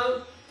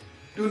Vijnana?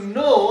 To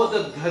know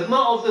the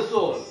dharma of the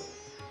soul,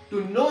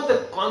 to know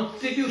the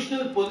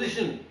constitutional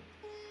position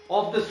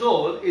of the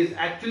soul is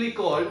actually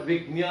called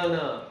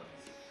Vijnana.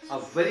 A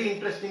very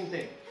interesting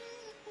thing.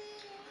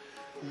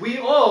 We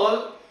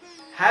all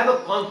have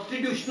a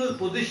constitutional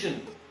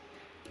position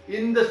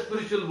in the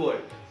spiritual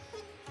world.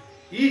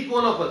 Each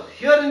one of us.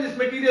 Here in this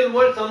material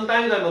world,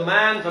 sometimes I'm a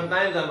man,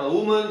 sometimes I'm a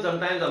woman,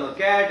 sometimes I'm a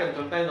cat, and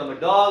sometimes I'm a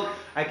dog.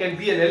 I can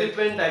be an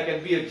elephant, I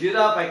can be a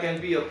giraffe, I can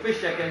be a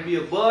fish, I can be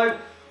a bird.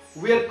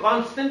 We are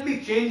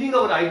constantly changing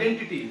our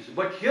identities.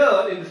 But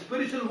here in the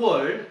spiritual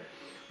world,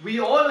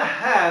 we all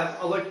have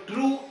our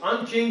true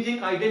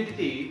unchanging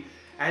identity,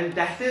 and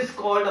that is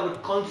called our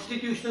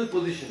constitutional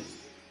position,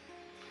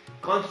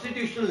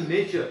 constitutional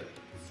nature.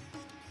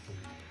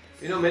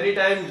 You know, many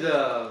times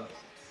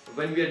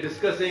when we are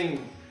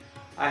discussing,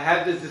 I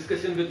have this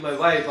discussion with my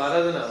wife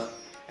Aradhana,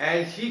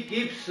 and she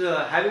keeps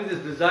having this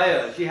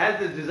desire. She has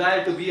this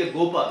desire to be a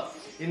Gopa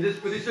in the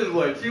spiritual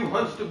world. She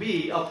wants to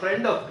be a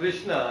friend of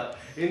Krishna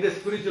in the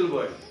spiritual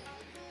world.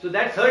 So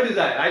that's her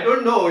desire. I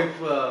don't know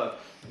if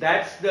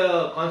that's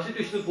the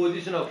constitutional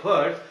position of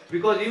hers,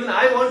 because even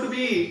I want to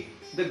be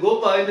the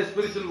Gopa in the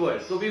spiritual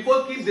world. So we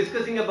both keep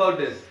discussing about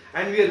this,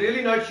 and we are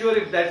really not sure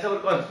if that's our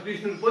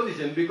constitutional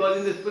position, because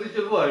in the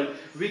spiritual world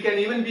we can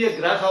even be a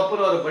grasshopper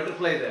or a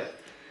butterfly there.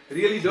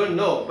 Really don't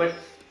know, but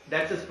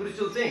that's a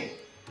spiritual thing.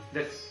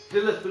 That's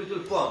still a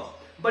spiritual form.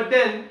 But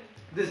then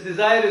this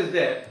desire is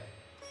there,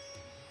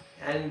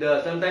 and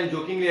sometimes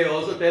jokingly I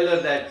also tell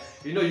her that,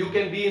 you know, you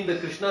can be in the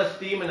Krishna's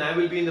team and I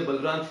will be in the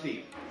Balram's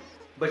team.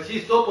 But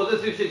she's so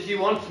possessive, she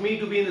wants me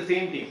to be in the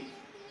same team.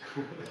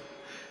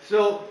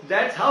 So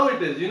that's how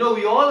it is. You know,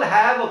 we all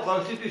have a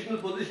constitutional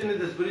position in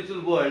the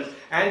spiritual world,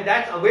 and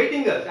that's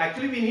awaiting us.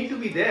 Actually, we need to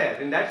be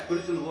there in that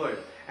spiritual world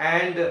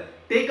and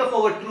take up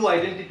our true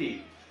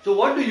identity. So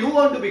what do you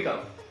want to become?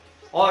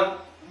 Or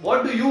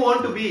what do you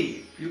want to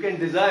be? You can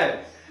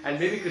desire. And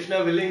maybe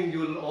Krishna willing, you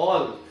will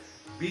all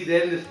be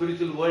there in the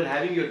spiritual world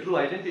having your true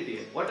identity.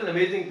 What an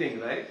amazing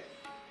thing, right?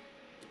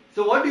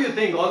 So what do you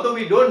think? Although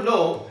we don't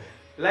know,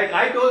 like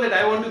I told that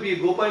I want to be a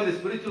Gopa in the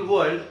spiritual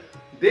world,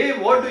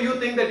 Dev, what do you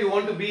think that you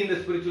want to be in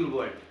the spiritual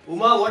world?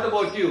 Uma, what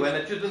about you?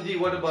 And Achyutanji,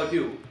 what about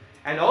you?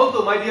 And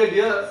also, my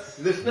dear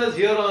listeners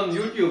here on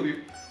YouTube,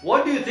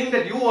 what do you think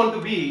that you want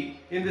to be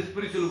in the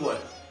spiritual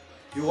world?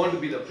 You want to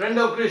be the friend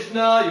of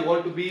Krishna, you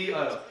want to be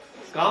a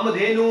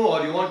Kamadhenu,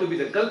 or you want to be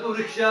the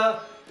Kalpavriksha?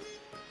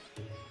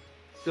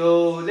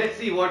 So let's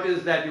see what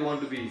is that you want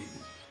to be.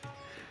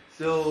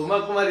 So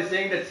Uma Kumar is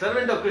saying that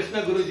servant of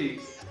Krishna, Guruji.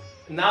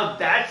 Now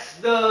that's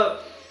the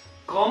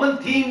common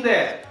theme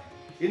there.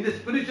 In the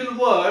spiritual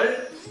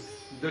world,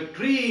 the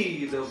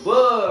tree, the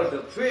bird,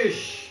 the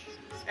fish,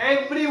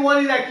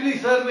 everyone is actually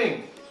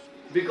serving,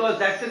 because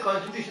that's the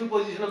constitutional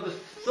position of the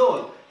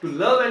soul, to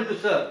love and to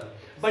serve.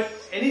 But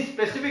any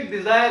specific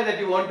desire that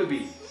you want to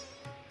be,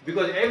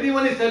 because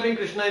everyone is serving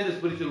Krishna in the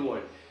spiritual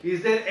world,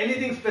 is there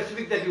anything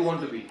specific that you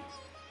want to be?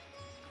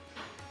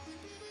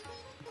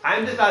 I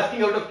am just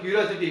asking out of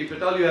curiosity, if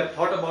at all you have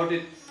thought about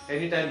it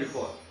any time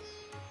before.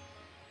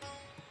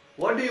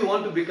 What do you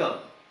want to become?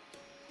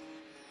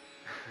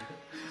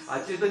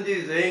 Achyutanji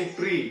is saying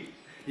tree.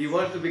 He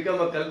wants to become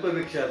a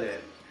Kalpavriksha there.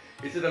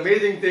 It's an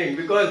amazing thing,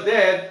 because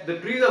there the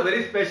trees are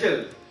very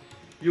special.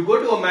 You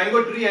go to a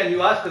mango tree and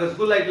you ask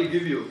Rasgulla, it will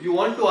give you. You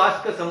want to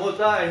ask a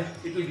samosa and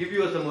it will give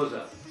you a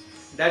samosa.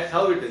 That's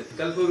how it is.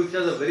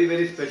 Kalpavrikshas are very,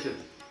 very special.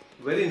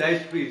 Very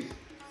nice trees.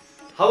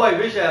 How I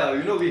wish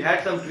we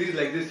had some trees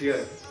like this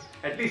here.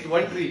 At least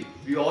one tree.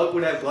 We all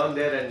could have gone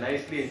there and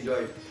nicely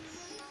enjoyed.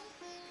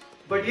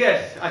 But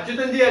yes,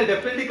 Achyutanji, I'll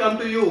definitely come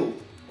to you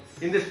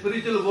in the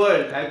spiritual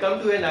world. I'll come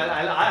to you and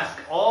I'll ask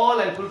all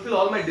and fulfill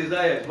all my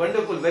desires.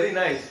 Wonderful, very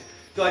nice.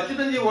 So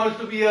Achyutanji wants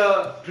to be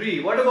a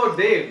tree. What about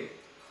Dev?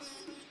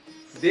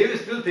 Dev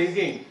is still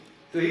thinking.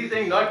 So he's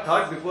saying, not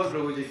thought before,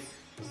 Prabhuji.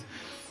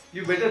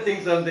 You better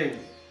think something.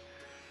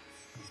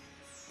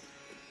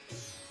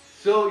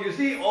 So you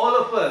see, all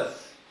of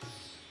us,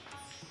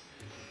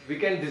 we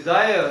can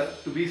desire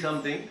to be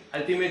something.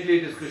 Ultimately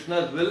it is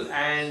Krishna's will,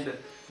 and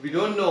we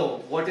don't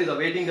know what is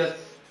awaiting us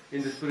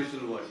in the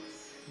spiritual world.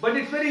 But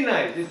it's very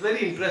nice, it's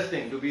very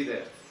interesting to be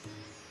there.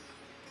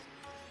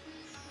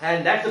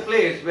 And that's a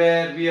place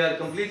where we are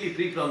completely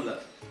free from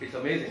lust. It's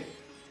amazing.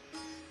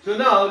 So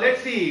now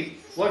let's see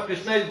what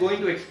Krishna is going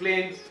to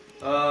explain.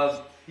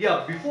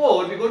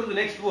 Before we go to the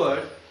next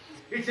verse,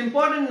 it's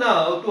important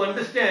now to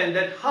understand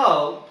that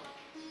how,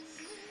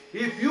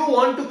 if you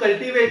want to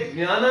cultivate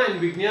Jnana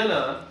and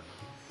Vijnana,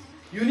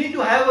 you need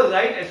to have a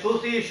right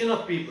association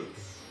of people.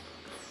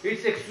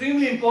 It's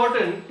extremely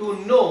important to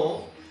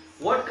know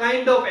what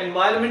kind of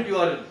environment you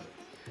are in,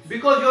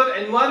 because your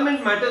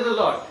environment matters a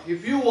lot.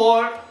 If you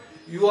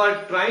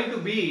are trying to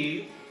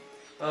be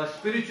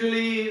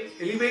spiritually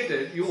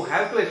elevated, you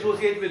have to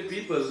associate with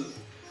people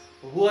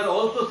who are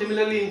also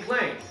similarly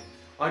inclined.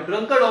 A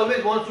drunkard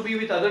always wants to be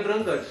with other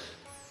drunkards.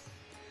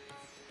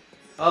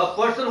 A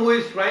person who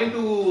is trying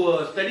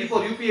to study for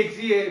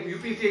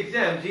UPSC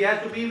exams, he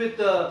has to be with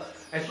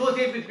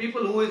associate with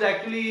people who is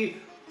actually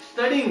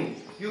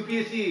studying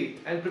UPSC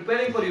and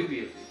preparing for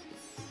UPSC.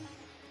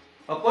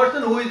 A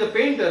person who is a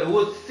painter, who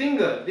is a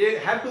singer, they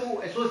have to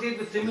associate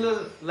with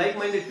similar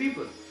like-minded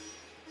people.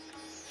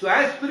 So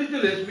as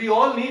spiritualists, we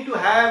all need to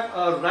have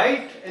a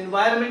right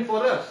environment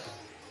for us.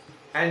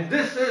 And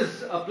this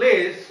is a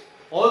place,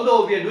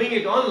 although we are doing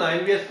it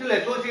online, we are still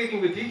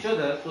associating with each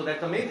other, so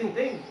that's an amazing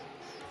thing.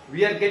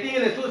 We are getting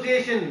an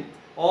association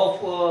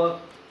of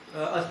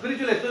a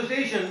spiritual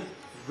association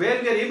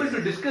where we are able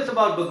to discuss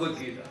about Bhagavad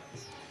Gita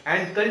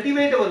and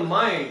cultivate our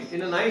mind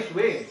in a nice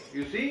way,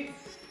 you see.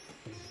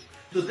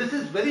 So this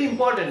is very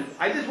important.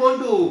 I just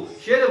want to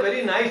share a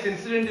very nice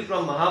incident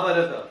from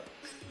Mahabharata.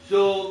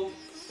 So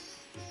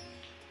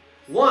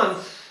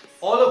once,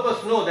 all of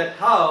us know that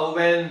how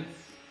when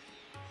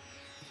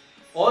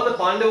all the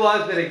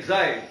Pandavas were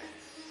exiled,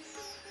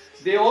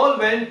 they all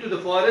went to the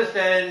forest,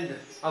 and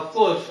of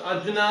course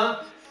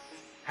Arjuna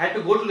had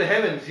to go to the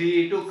heavens.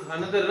 He took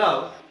another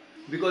route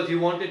because he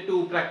wanted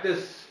to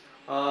practice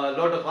a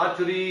lot of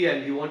archery,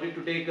 and he wanted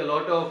to take a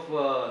lot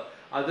of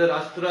other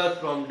astras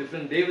from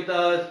different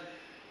devatas.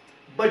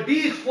 But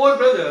these four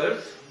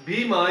brothers,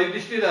 Bhima,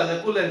 Yudhishthira,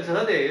 Nakul and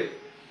Sahadev,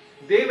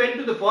 they went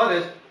to the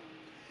forest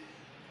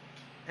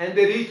and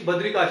they reached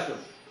Badrikashram.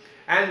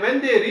 And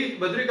when they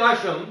reached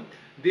Badrikashram,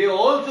 they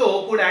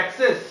also could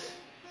access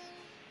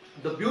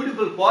the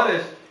beautiful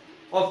forest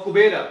of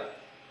Kubera.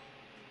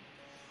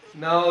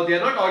 Now, they are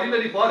not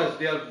ordinary forests,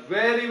 they are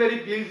very, very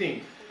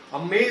pleasing,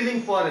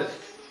 amazing forest.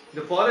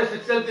 The forest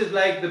itself is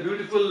like the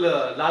beautiful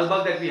Lal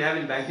Bagh that we have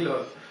in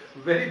Bangalore.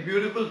 Very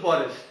beautiful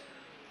forest.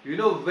 You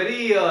know,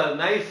 very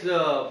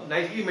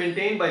nicely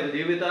maintained by the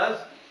Devatas,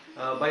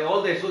 by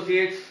all the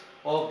associates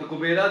of the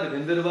Kubera, the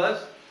Gandharvas,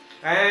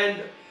 and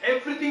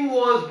everything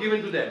was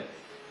given to them.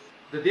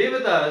 The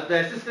Devatas,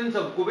 the assistants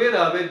of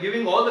Kubera, were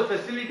giving all the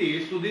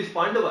facilities to these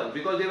Pandavas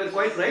because they were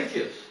quite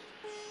righteous.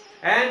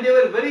 And they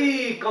were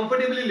very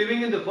comfortably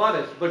living in the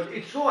forest. But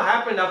it so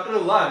happened after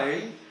a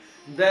while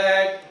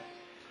that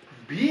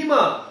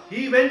Bhima,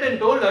 he went and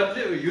told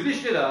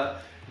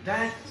Yudhishthira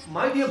that,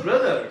 my dear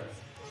brother,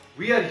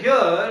 we are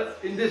here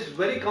in this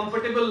very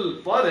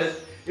comfortable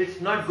forest,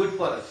 it's not good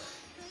for us.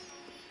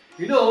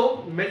 You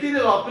know,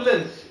 material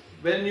opulence,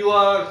 when you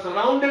are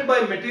surrounded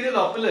by material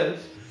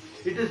opulence,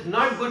 it is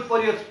not good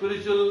for your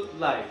spiritual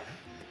life.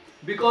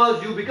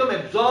 Because you become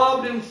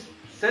absorbed in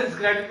sense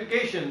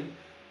gratification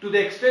to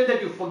the extent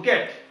that you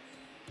forget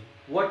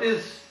what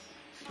is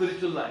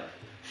spiritual life.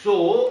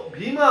 So,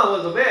 Bhima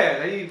was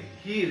aware, and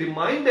he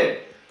reminded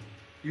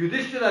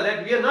Yudhishthira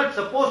that we are not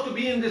supposed to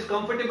be in this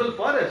comfortable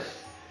forest.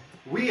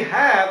 We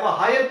have a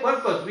higher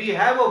purpose, we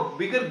have a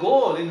bigger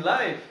goal in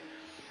life.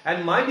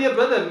 And my dear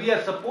brother, we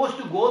are supposed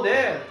to go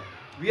there.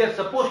 We are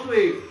supposed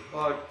to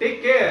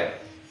take care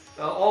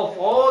of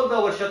all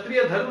our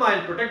Kshatriya dharma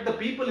and protect the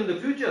people in the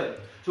future.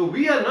 So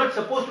we are not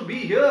supposed to be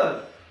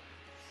here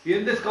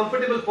in this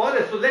comfortable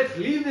forest. So let's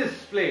leave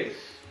this place.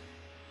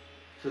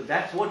 So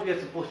that's what we are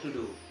supposed to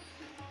do.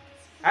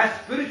 As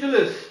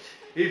spiritualists,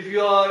 if you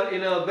are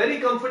in a very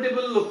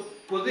comfortable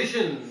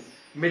position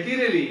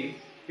materially,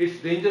 it's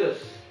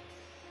dangerous.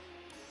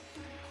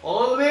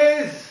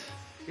 Always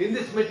in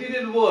this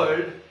material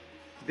world,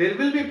 there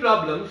will be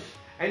problems,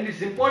 and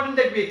it's important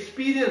that we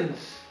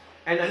experience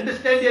and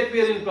understand that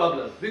we are in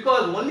problems.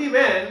 Because only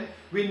when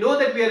we know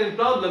that we are in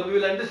problem, we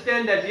will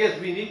understand that yes,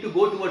 we need to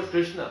go towards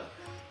Krishna.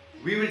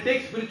 We will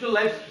take spiritual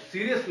life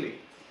seriously.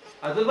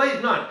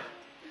 Otherwise not.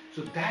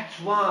 So that's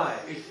why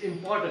it's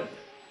important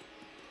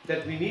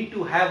that we need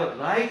to have a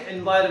right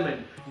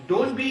environment.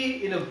 Don't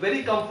be in a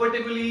very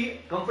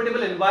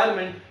comfortable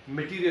environment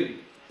materially.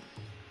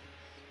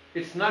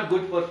 It's not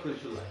good for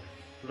spiritual life.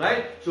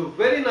 Right? So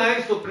very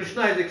nice. So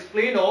Krishna has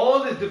explained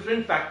all these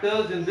different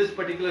factors in this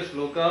particular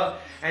shloka,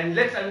 and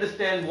let's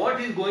understand what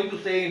he is going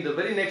to say in the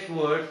very next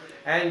word.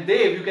 And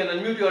Dev, you can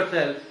unmute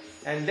yourself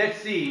and let's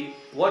see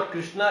what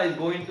Krishna is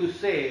going to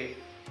say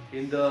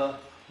in the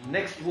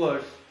next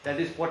verse, that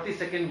is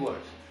 42nd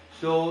verse.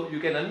 So you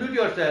can unmute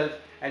yourself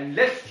and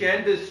let's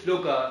chant this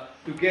shloka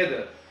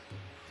together.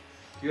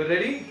 You are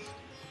ready?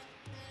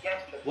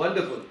 Yes, sir.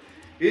 Wonderful.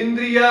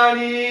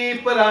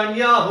 Indriyani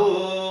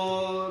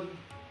paranyahor.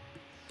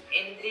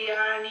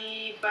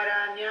 Indriyani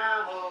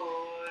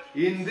paranyahor.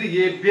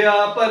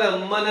 Indriyebhya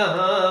param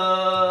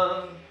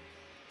manaha.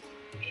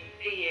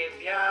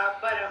 Indriyebhya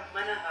param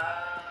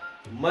manaha.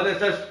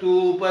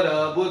 Manasastu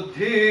para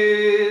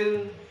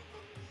buddhir.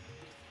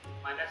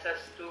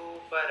 Manasastu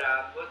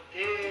para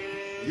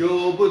buddhi.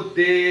 Yo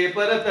buddhe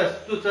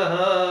paratastu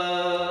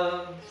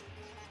saha.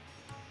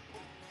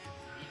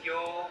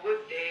 Yo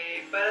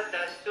buddhi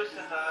paratastu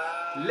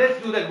saha.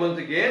 Let's do that once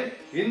again.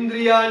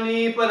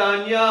 Indriyani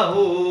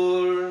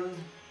paranyahor.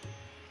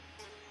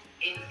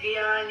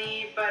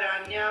 Indriyani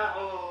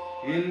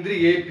paranyahor.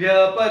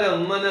 Indriyebhya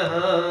param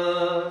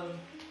manaha.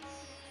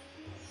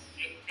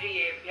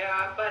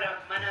 Indriyebhya param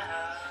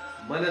manaha.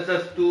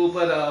 Manasastu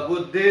para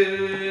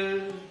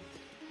buddhir.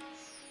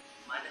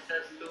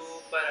 Manasastu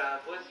para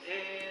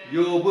buddhi.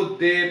 Yo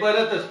buddhe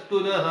paratastu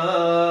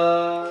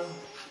naha.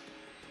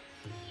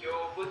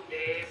 Yo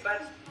buddhi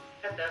paratastu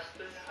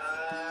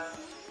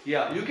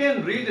Yeah, you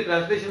can read the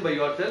translation by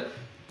yourself.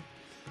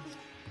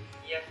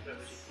 Yes,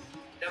 Prabhuji.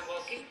 The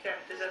working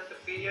senses are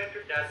superior to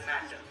dull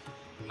matter.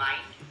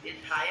 Mind is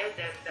higher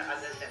than the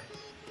other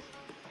senses.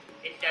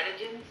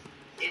 Intelligence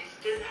is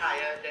still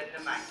higher than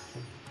the mind.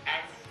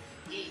 And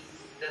he,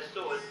 the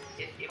soul,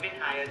 is even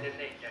higher than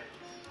the intelligence.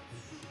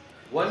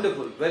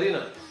 Wonderful, very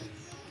nice.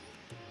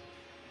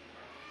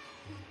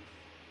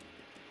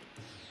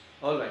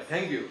 Alright,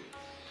 thank you.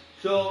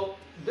 So,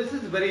 this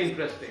is very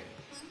interesting.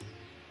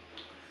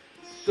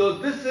 So,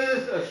 this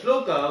is a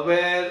shloka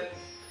where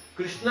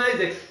Krishna is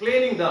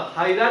explaining the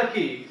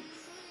hierarchy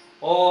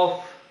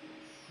of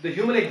the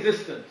human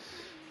existence.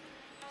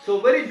 So,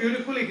 very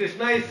beautifully,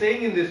 Krishna is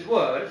saying in this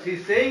verse, he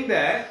is saying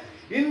that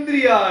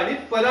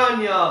Indriyani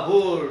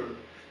Paranyahur.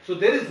 So,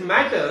 there is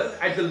matter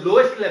at the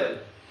lowest level.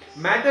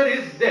 Matter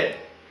is dead.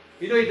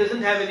 It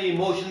doesn't have any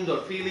emotions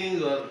or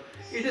feelings, or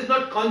it is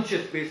not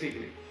conscious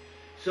basically.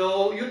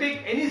 So you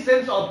take any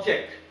sense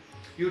object,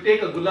 you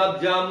take a gulab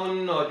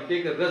jamun or you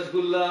take a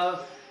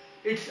rasgulla,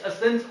 it's a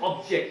sense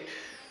object.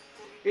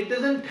 It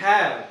doesn't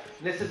have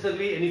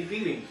necessarily any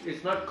feelings,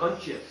 it's not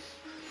conscious.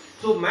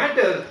 So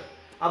matter,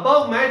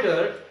 above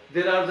matter,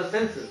 there are the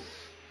senses.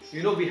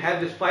 We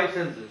have these 5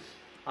 senses: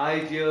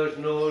 eyes, ears,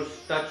 nose,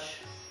 touch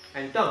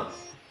and tongue.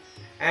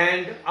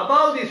 And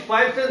above these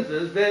 5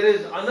 senses, there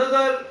is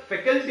another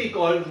faculty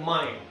called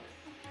mind.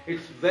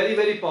 It's very,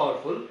 very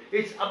powerful.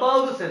 It's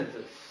above the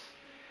senses.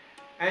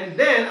 And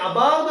then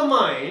above the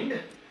mind,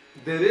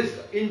 there is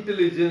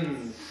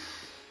intelligence.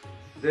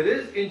 There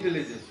is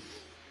intelligence.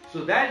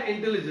 So that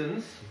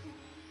intelligence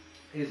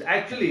is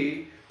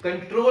actually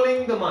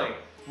controlling the mind.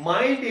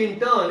 Mind in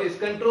turn is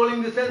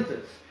controlling the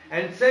senses.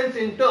 And sense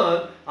in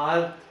turn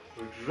are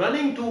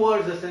running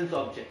towards the sense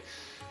objects.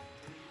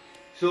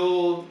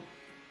 So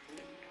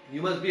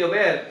you must be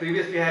aware,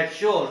 previously I had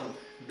shown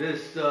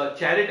this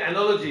chariot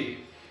analogy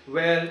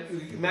where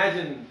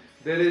imagine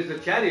there is a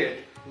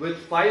chariot with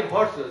 5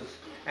 horses,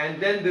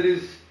 and then there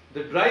is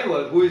the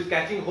driver who is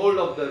catching hold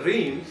of the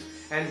reins,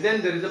 and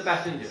then there is a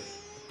passenger.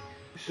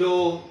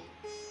 So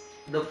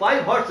the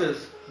 5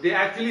 horses, they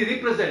actually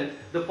represent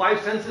the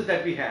 5 senses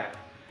that we have.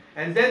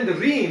 And then the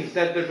reins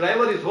that the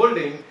driver is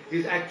holding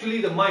is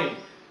actually the mind.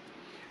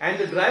 And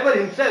the driver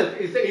himself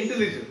is the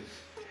intelligence.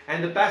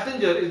 And the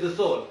passenger is the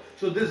soul.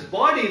 So this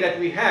body that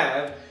we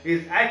have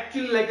is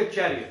actually like a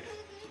chariot.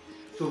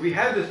 So we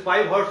have these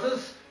 5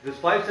 horses, these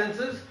 5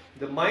 senses,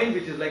 the mind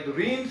which is like the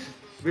reins,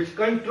 which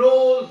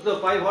controls the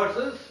 5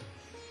 horses,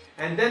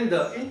 and then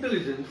the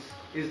intelligence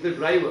is the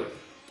driver,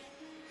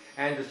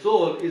 and the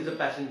soul is the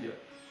passenger.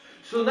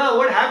 So now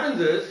what happens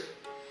is,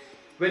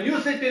 when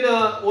you sit in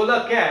a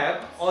Ola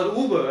cab or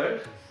Uber,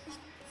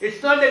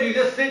 it's not that you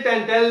just sit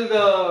and tell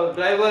the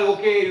driver,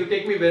 okay, you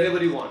take me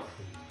wherever you want.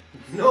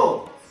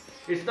 No,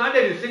 it's not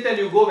that you sit and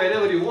you go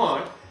wherever you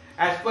want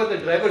as per the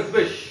driver's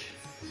wish.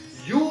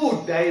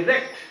 You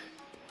direct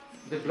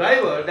the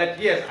driver that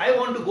yes, I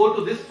want to go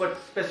to this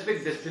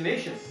specific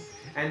destination,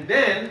 and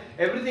then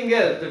everything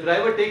else, the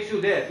driver takes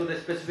you there to the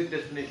specific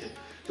destination.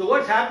 So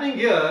what's happening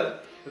here,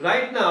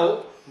 right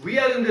now, we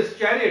are in this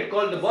chariot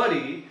called the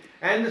body,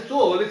 and the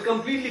soul is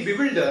completely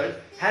bewildered,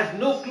 has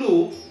no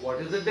clue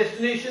what is the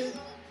destination.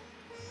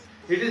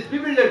 It is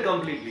bewildered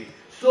completely.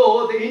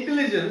 So the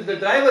intelligence, the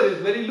driver is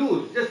very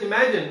loose. Just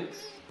imagine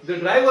the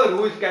driver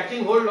who is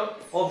catching hold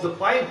of the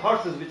 5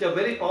 horses which are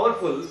very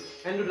powerful,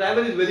 and the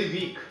driver is very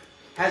weak,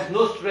 has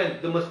no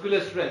strength, the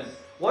muscular strength.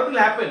 What will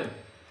happen?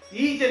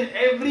 Each and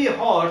every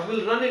horse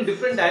will run in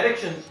different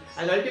directions,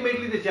 and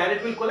ultimately the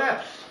chariot will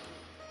collapse.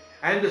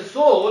 And the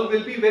soul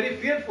will be very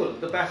fearful.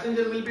 The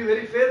passenger will be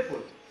very fearful.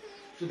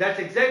 So that's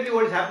exactly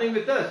what is happening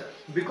with us.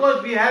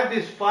 Because we have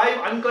these 5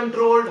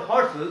 uncontrolled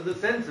horses, the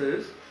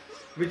senses,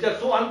 which are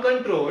so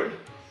uncontrolled,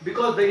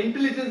 because the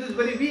intelligence is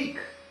very weak.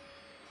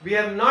 We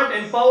have not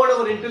empowered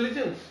our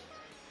intelligence.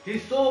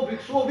 He's so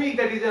weak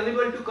that he's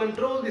unable to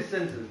control these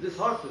senses, these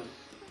horses.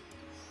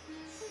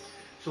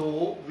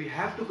 So we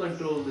have to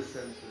control the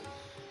senses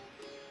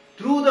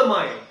through the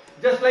mind.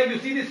 Just like you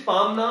see this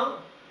palm now.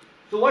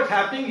 So what's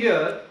happening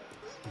here?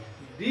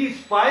 These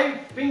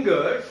 5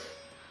 fingers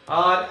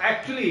are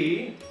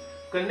actually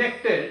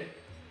connected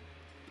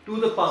to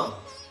the palm.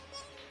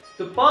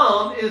 The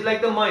palm is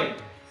like the mind,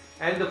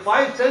 and the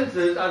 5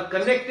 senses are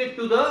connected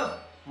to the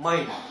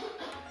mind.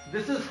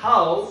 This is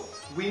how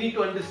we need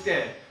to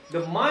understand.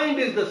 The mind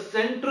is the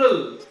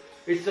central,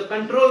 it's a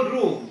control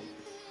room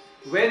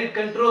where it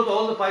controls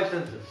all the 5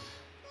 senses.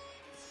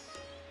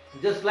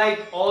 Just like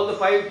all the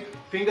 5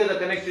 fingers are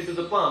connected to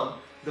the palm,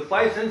 the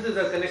 5 senses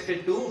are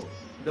connected to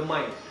the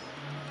mind.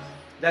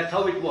 That's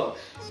how it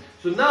works.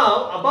 So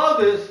now,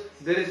 above this,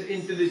 there is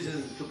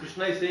intelligence. So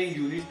Krishna is saying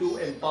you need to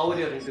empower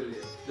your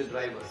intelligence, the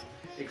driver.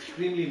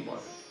 Extremely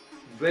important.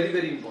 Very,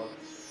 very important.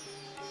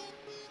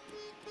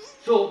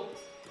 So,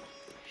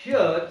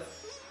 here,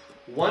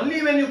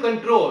 only when you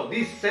control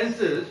these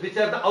senses, which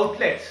are the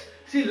outlets.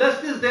 See,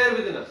 lust is there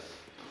within us.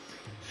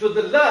 So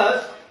the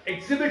lust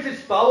exhibits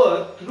its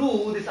power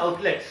through these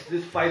outlets,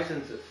 these 5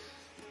 senses.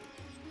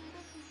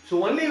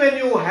 So only when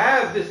you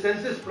have the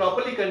senses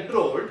properly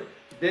controlled,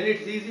 then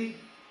it's easy.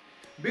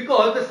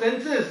 Because the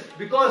senses,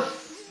 because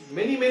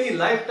many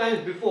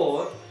lifetimes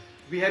before,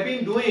 we have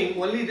been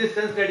doing only this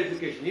sense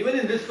gratification. Even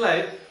in this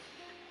life,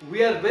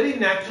 we are very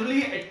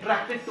naturally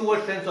attracted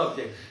towards sense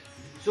objects.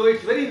 So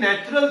it's very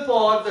natural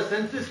for the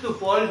senses to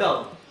fall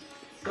down,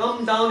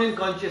 come down in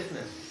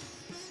consciousness.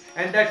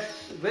 And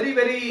that's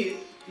very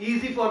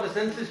easy for the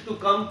senses to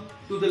come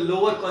to the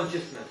lower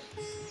consciousness.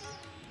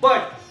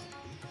 But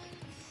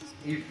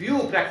if you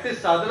practice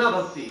sadhana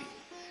bhakti,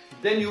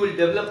 then you will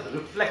develop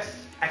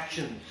reflex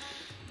actions.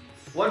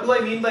 What do I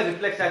mean by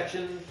reflex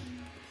actions?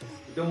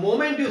 The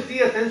moment you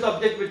see a sense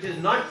object which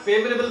is not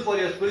favorable for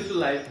your spiritual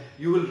life,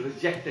 you will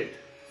reject it.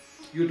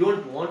 You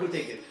don't want to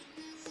take it.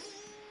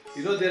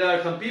 There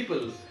are some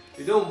people,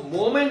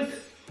 moment,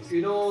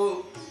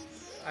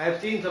 I have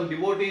seen some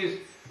devotees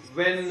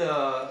when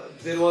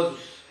there was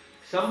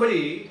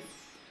somebody,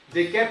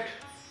 they kept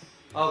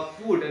a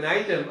food, an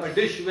item, a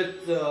dish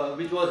with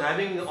which was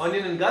having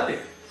onion and garlic.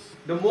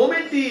 The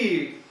moment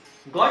he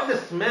got the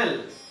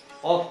smell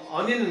of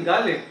onion and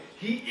garlic,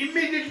 he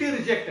immediately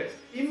rejected.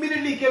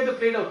 Immediately kept the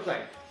plate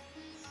outside.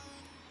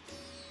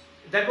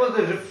 That was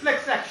the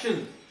reflex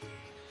action.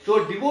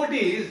 So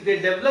devotees, they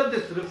develop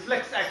this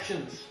reflex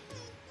actions.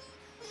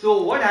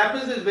 So what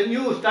happens is when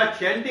you start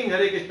chanting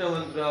Hare Krishna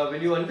mantra,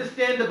 when you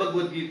understand the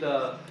Bhagavad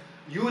Gita,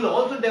 you will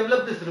also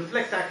develop this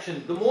reflex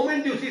action. The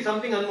moment you see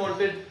something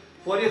unwanted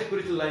for your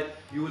spiritual life,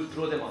 you will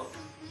throw them out.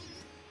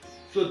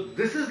 So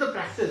this is the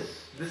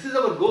practice. This is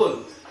our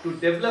goal, to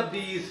develop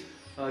these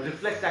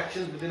reflex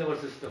actions within our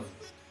system.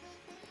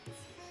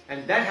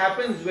 And that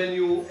happens when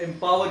you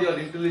empower your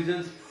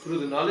intelligence through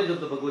the knowledge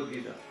of the Bhagavad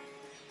Gita.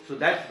 So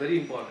that's very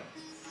important.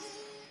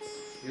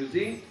 You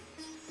see?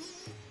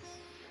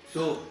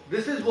 So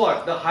this is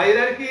what? The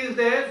hierarchy is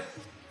there,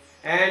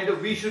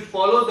 and we should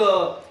follow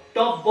the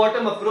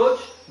top-bottom approach.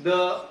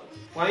 The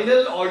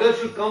final order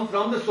should come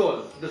from the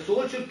soul. The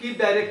soul should keep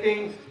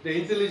directing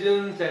the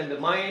intelligence and the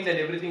mind and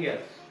everything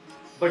else.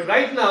 But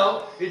right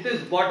now, it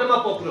is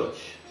bottom-up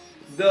approach.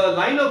 The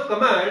line of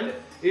command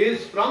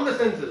is from the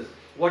senses.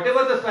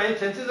 Whatever the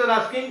senses are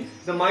asking,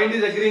 the mind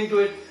is agreeing to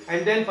it,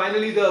 and then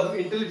finally the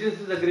intelligence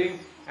is agreeing,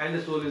 and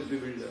the soul is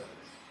bewildered.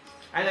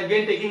 And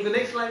again taking the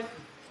next life.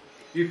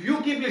 If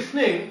you keep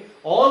listening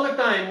all the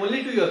time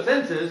only to your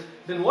senses,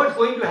 then what's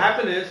going to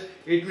happen is,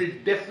 it will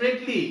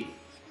definitely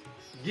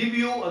give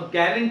you a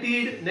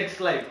guaranteed next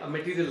life, a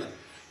material life.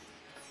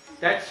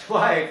 That's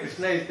why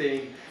Krishna is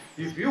saying,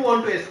 if you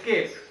want to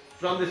escape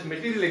from this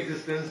material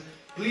existence,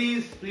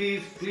 please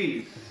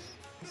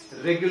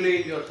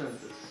regulate your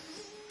senses.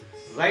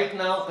 Right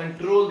now,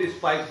 control these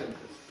 5 senses.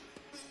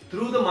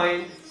 Through the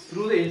mind,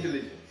 through the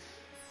intelligence.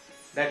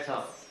 That's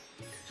how.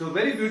 So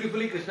very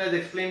beautifully Krishna has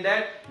explained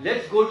that.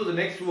 Let's go to the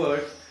next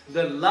verse,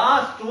 the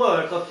last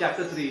verse of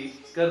chapter 3,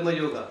 Karma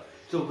Yoga.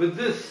 So with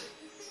this,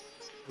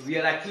 we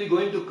are actually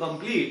going to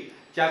complete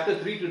chapter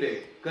 3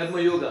 today,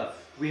 Karma Yoga.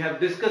 We have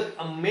discussed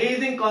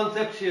amazing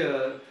concepts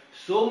here,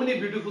 so many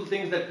beautiful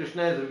things that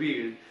Krishna has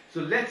revealed.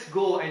 So let's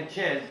go and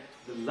chant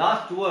the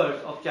last verse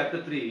of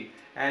chapter 3.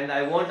 And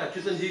I want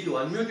Achyutanji to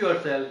unmute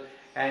yourself,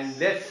 and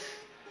let's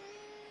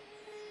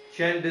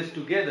chant this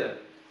together.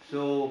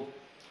 So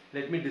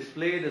let me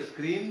display the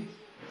screen,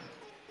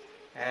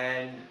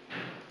 and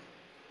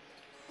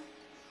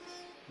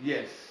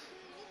yes.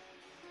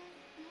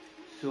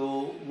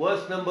 So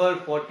verse number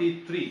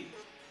 43.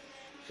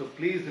 So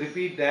please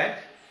repeat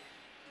that.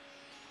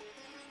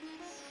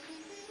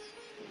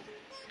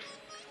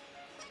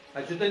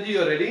 Achyutanji,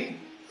 you are ready?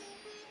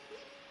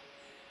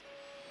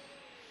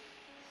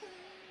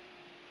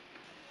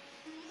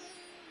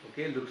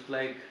 Okay, looks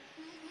like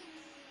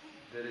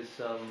there is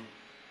some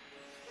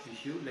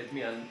issue. Let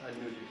me unmute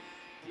it.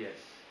 Yes.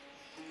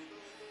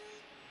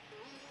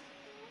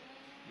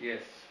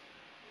 Yes.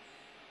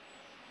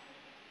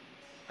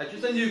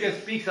 Achyutanji, you can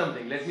speak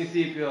something. Let me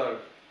see if you are...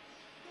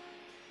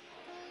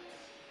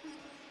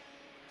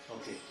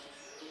 Okay.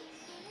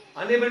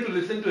 Unable to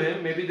listen to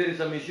him. Maybe there is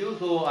some issue.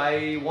 So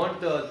I want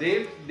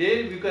Dev.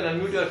 Dev, you can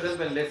unmute yourself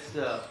and let's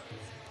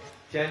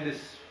chant this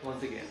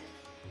once again.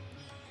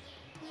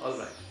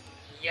 Alright.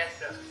 Yes,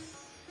 sir.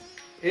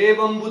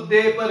 Evam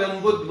buddhe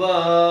param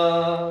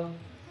buddhva.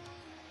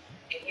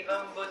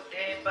 Evam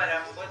buddhe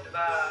param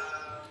buddhva.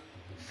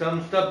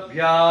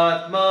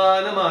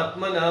 Samstabhyatmanam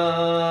atmana.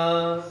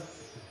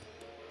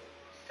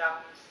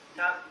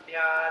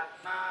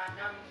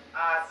 Samstabhyatmanam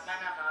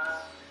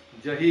atmanah.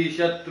 Jahi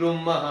shatrum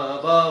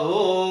mahabaho.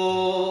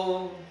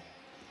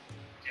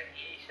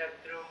 Jahi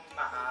shatrum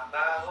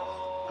mahabaho.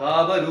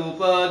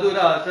 Kavarupa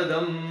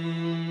durasadam.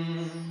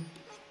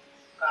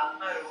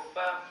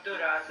 Kamarupam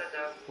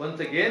durasadam. Once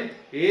again,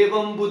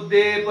 evam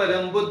buddhe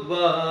param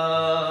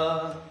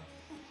buddhva.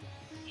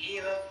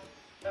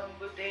 Evam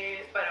buddhe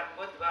param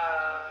buddhva.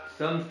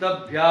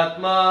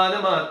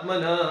 Samstabhyatmanam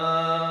atmana.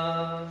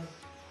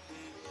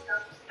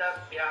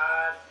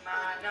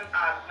 Samstabhyatmanam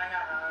atmanah.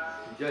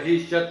 Jahi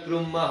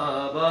shatrum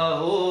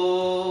mahabaho.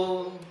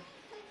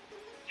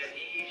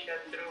 Jahi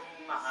shatrum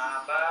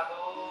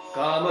mahabaho.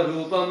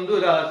 Kamarupam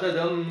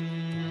durasadam.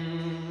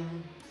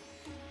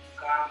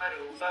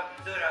 Kamarupam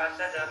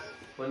durasadam.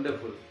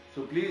 Wonderful.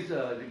 So please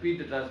repeat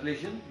the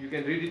translation. You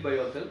can read it by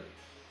yourself.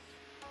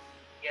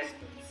 Yes.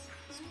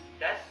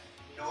 Thus,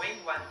 knowing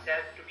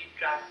oneself to be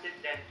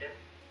transcendental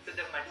to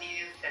the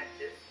material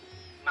senses,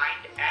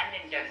 mind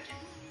and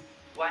intelligence,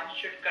 one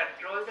should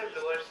control the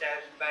lower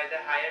self by the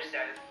higher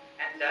self,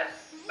 and thus,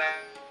 by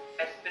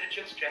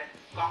spiritual strength,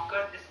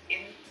 conquer this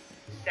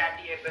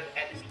insatiable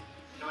enemy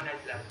known as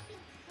love.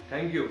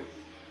 Thank you.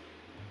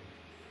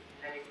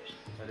 Hare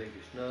Krishna. Hare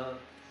Krishna.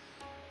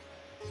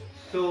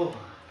 So,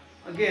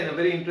 again, a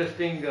very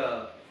interesting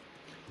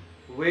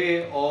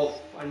way of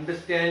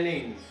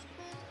understanding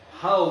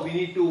how we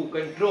need to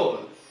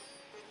control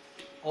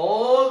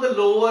all the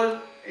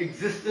lower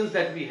existence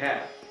that we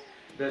have.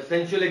 The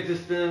sensual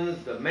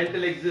existence, the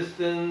mental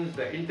existence,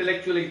 the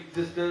intellectual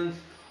existence,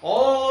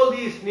 all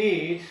these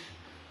needs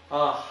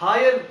a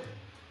higher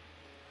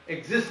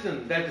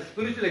existence, that is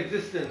spiritual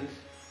existence,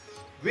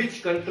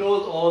 which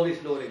controls all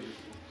these lower existence.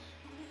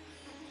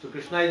 So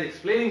Krishna is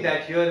explaining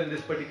that here in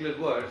this particular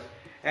verse,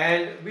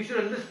 and we should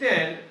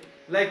understand,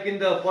 like in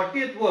the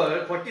 40th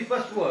verse,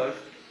 41st verse,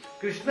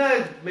 Krishna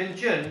has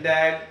mentioned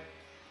that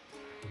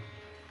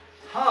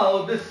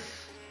how this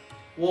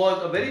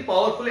was a very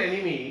powerful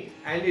enemy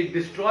and it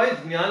destroys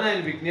jnana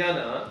and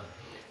vijnana,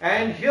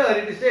 and here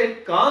it is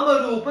said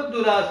kama rupa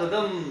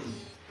durasadam.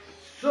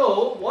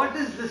 So what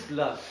is this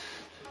lust?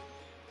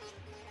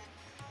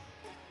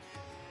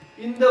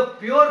 In the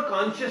pure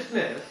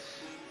consciousness,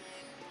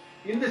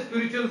 in the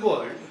spiritual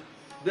world,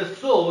 the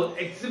soul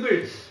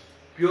exhibits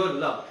pure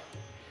love.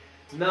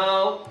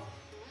 Now,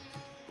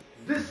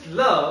 this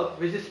love,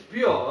 which is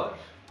pure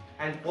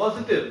and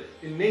positive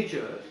in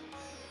nature,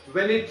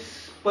 when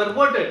it's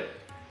perverted,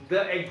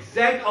 the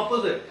exact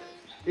opposite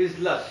is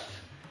lust.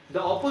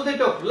 The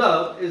opposite of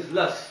love is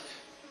lust.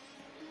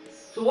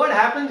 So what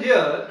happens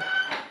here,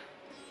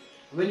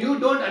 when you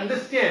don't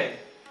understand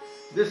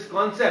this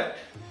concept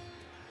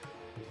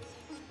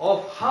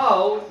of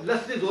how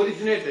lust is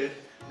originated,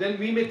 then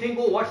we may think,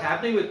 oh, what's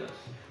happening with us?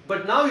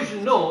 But now you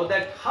should know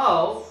that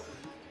how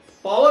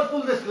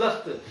powerful this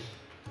lust is.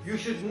 You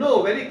should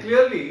know very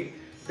clearly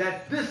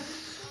that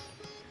this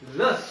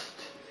lust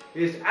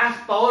is as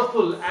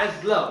powerful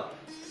as love,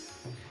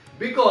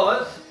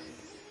 because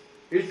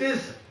it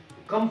is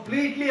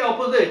completely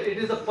opposite. It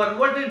is a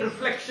perverted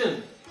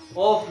reflection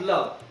of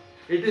love.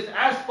 It is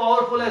as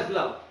powerful as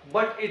love,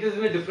 but it is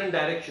in a different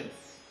direction.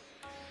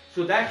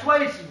 So that's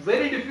why it's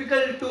very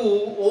difficult to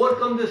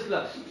overcome this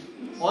lust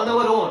on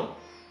our own.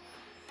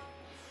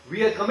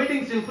 We are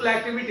committing sinful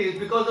activities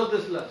because of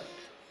this lust.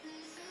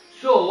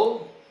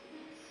 So,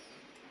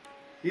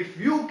 if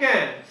you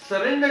can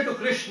surrender to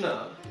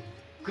Krishna,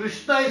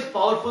 Krishna is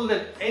powerful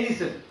than any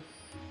sin.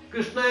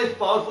 Krishna is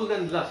powerful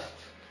than lust.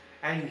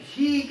 And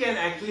He can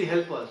actually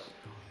help us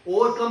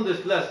overcome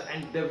this lust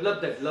and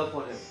develop that love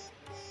for Him.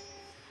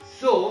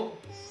 So,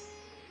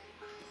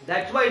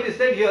 that's why it is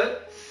said here,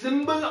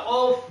 symbol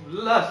of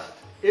lust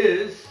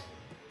is,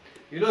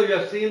 you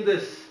have seen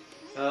this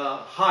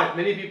heart.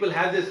 Many people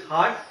have this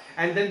heart,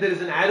 and then there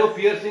is an arrow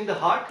piercing the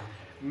heart.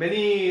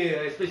 Many,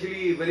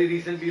 especially very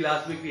recently,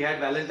 last week we had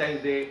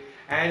Valentine's Day,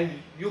 and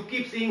you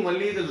keep seeing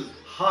only the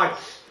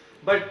hearts.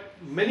 But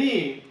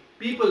many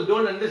people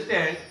don't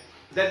understand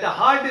that the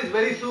heart is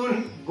very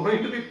soon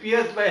going to be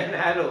pierced by an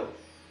arrow.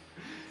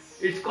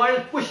 It's called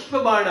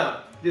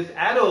Pushpabana. This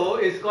arrow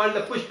is called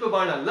the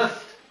Pushpabana.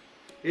 Lust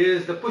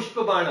is the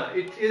Pushpabana.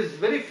 It is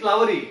very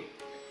flowery.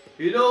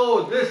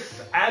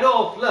 This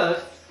arrow of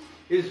lust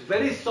is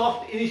very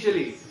soft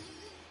initially.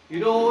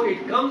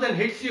 It comes and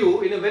hits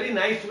you in a very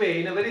nice way,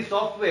 in a very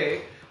soft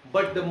way.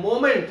 But the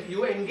moment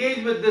you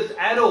engage with this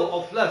arrow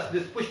of lust,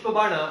 this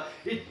Pushpabana,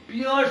 it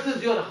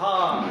pierces your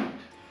heart.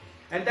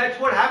 And that's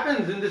what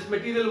happens in this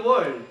material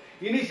world.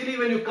 Initially,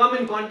 when you come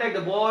in contact,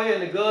 the boy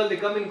and the girl, they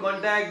come in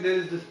contact, there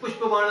is this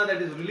Pushpabana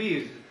that is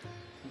released,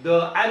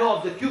 the arrow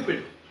of the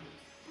Cupid.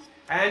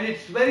 And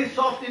it's very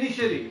soft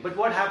initially, but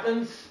what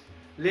happens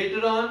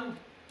later on?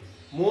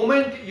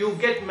 Moment you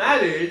get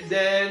married,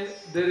 then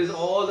there is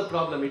all the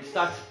problem. It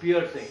starts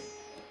piercing.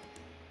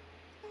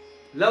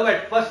 Love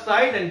at first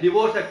sight and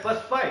divorce at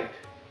first fight.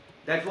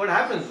 That's what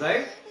happens,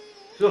 right?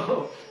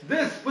 So,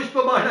 this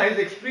Pushpabana is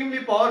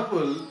extremely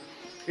powerful.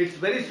 It's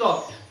very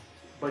soft,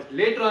 but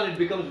later on it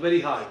becomes very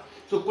hard.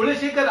 So,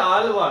 Kulashekar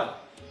Alwar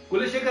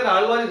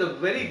is a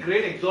very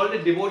great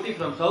exalted devotee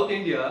from South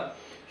India.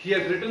 He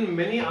has written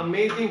many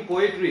amazing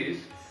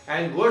poetries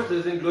and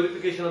verses in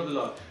glorification of the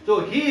Lord.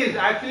 So he is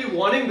actually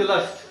warning the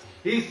lust.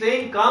 He is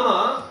saying,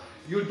 Kama,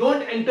 you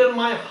don't enter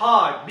my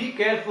heart. Be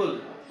careful.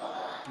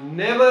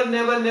 Never,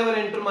 never, never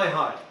enter my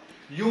heart.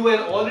 You were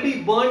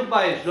already burnt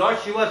by Lord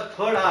Shiva's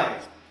third eye.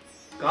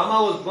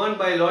 Kama was burnt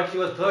by Lord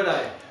Shiva's third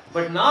eye.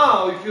 But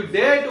now, if you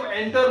dare to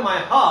enter my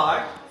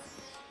heart,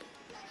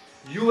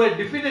 you were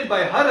defeated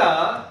by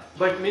Hara,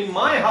 but in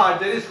my heart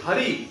there is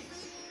Hari.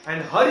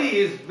 And Hari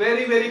is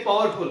very, very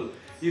powerful.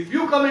 If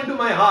you come into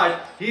my heart,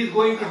 he is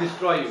going to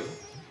destroy you.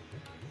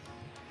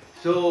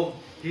 So,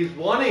 he is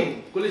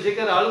warning,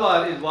 Kulashekar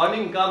Alwar is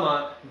warning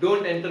Kama,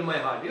 don't enter my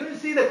heart. You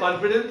see the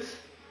confidence?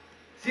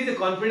 See the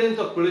confidence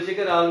of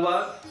Kulashekar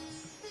Alwar?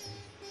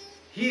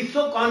 he is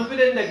so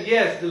confident that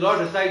yes, the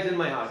Lord resides in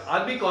my heart.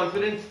 Are we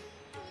confident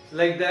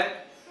like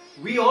that?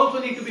 We also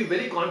need to be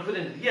very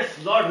confident that yes,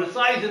 Lord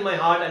resides in my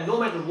heart, and no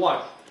matter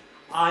what,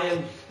 I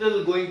am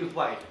still going to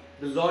fight.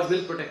 The Lord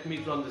will protect me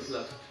from this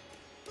lust.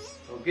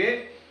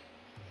 Okay?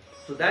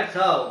 So that's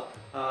how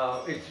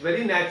it's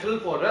very natural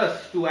for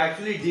us to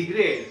actually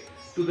degrade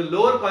to the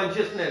lower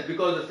consciousness,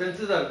 because the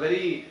senses are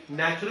very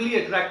naturally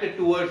attracted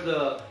towards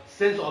the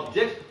sense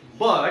objects,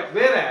 but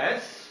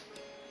whereas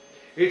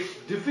it's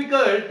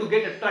difficult to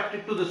get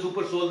attracted to the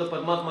super soul, the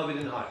Paramatma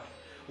within heart.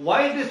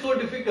 Why it is so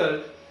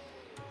difficult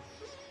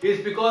is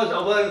because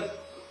our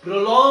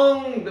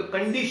prolonged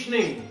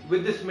conditioning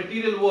with this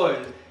material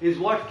world is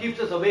what keeps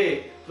us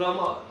away from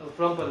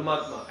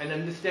Paramatma and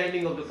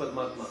understanding of the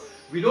Paramatma.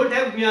 We don't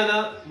have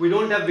Jnana, we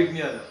don't have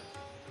Vijnana.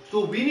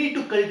 So we need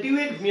to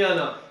cultivate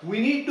Jnana, we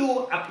need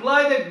to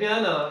apply that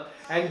Jnana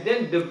and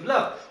then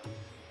develop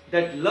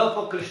that love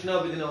for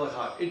Krishna within our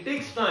heart. It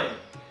takes time.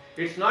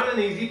 It's not an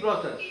easy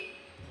process,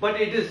 but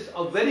it is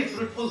a very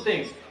fruitful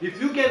thing.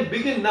 If you can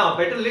begin now,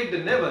 better late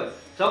than never.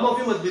 Some of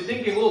you must be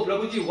thinking, oh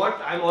Prabhuji,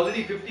 what? I'm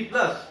already 50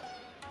 plus.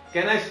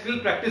 Can I still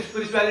practice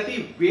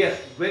spirituality? Yes,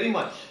 very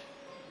much.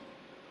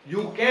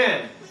 You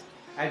can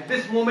at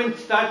this moment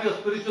start your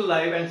spiritual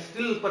life and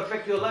still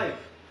perfect your life.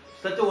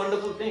 Such a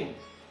wonderful thing,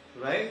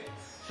 right?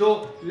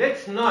 So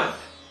let's not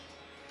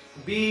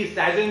be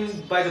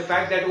saddened by the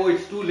fact that, oh,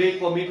 it's too late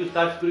for me to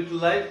start spiritual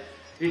life.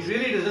 It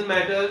really doesn't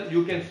matter.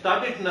 You can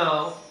start it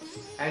now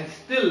and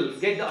still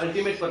get the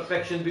ultimate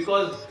perfection,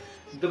 because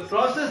the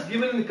process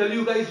given in Kali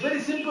Yuga is very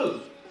simple.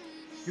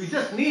 You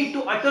just need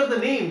to utter the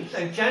names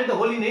and chant the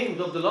holy names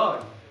of the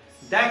Lord.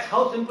 That's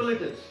how simple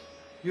it is.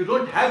 You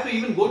don't have to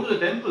even go to the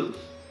temples.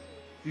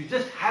 You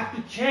just have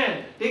to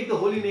chant, take the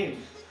holy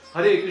names.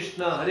 Hare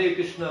Krishna,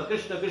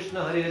 Krishna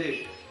Krishna, Hare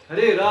Hare.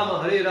 Hare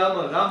Rama,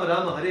 Rama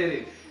Rama, Hare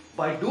Hare.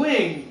 By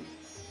doing,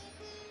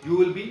 you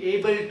will be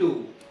able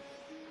to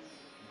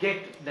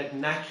get that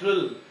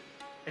natural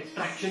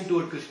attraction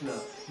toward Krishna.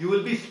 You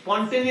will be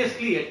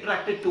spontaneously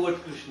attracted towards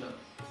Krishna,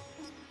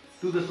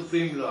 to the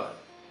Supreme Lord,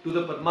 to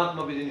the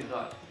Paramatma within your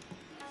heart.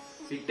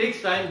 It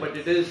takes time, but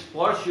it is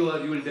for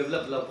sure you will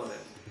develop love for it.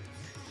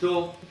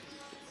 So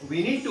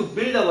we need to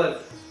build our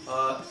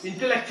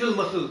intellectual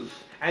muscles,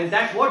 and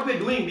that's what we're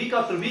doing week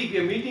after week.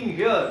 We're meeting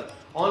here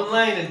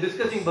online and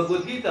discussing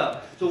Bhagavad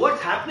Gita. So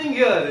what's happening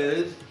here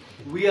is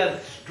we are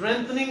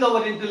strengthening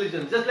our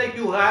intelligence. Just like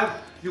you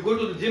go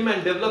to the gym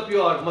and develop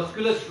your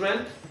muscular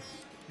strength.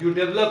 You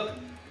develop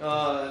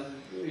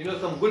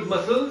some good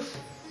muscles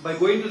by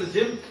going to the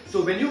gym.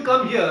 So when you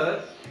come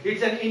here,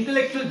 it's an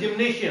intellectual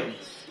gymnasium.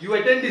 You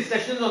attend these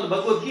sessions on the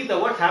Bhagavad Gita.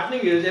 What's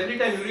happening is every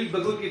time you read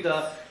Bhagavad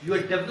Gita, you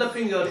are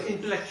developing your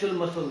intellectual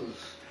muscles,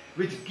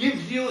 which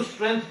gives you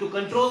strength to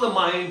control the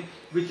mind,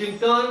 which in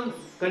turn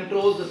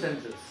controls the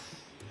senses.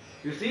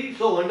 You see,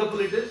 so wonderful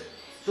it is.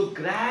 So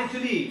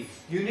gradually,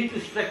 you need to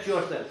stretch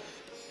yourself.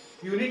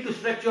 You need to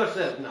stretch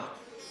yourself now.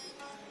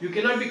 You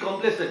cannot be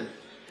complacent.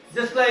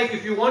 Just like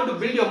if you want to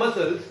build your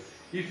muscles,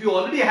 if you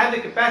already have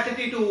the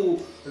capacity to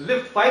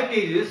lift 5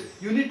 kgs,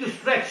 you need to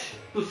stretch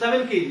to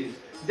 7 kgs,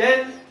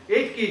 then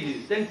 8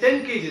 kgs, then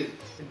 10 kgs.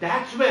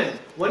 That's when,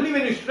 only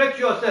when you stretch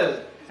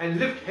yourself and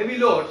lift heavy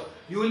loads,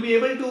 you will be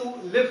able to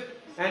lift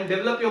and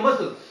develop your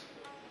muscles.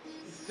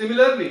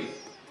 Similarly,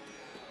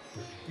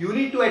 you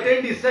need to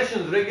attend these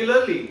sessions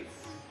regularly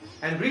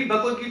and read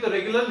Bhagavad Gita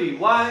regularly.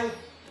 Why?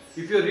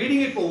 If you are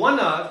reading it for 1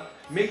 hour,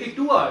 make it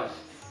 2 hours.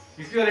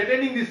 If you are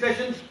attending these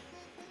sessions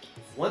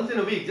once in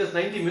a week, just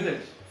 90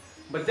 minutes.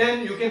 But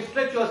then you can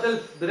stretch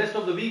yourself the rest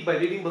of the week by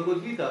reading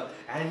Bhagavad Gita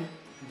and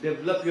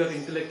develop your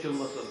intellectual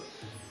muscles.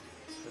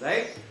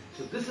 Right?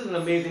 So this is an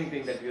amazing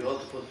thing that we are all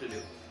supposed to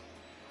do.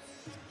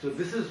 So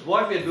this is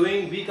what we are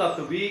doing week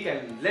after week,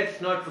 and let's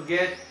not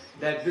forget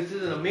that this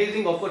is an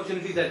amazing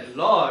opportunity that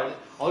Lord,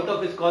 out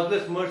of His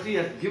causeless mercy,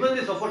 has given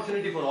this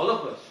opportunity for all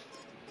of us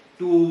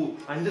to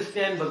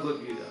understand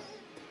Bhagavad Gita.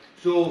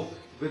 So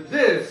with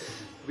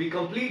this, we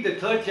complete the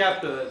 3rd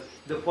chapter,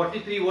 the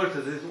 43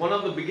 verses. This is one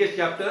of the biggest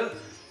chapters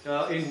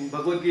in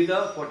Bhagavad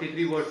Gita,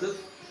 43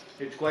 verses.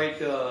 It's quite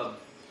a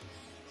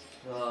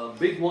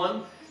big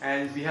one,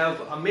 and we have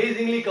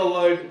amazingly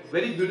covered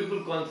very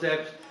beautiful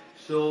concepts.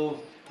 So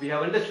we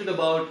have understood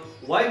about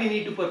why we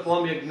need to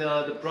perform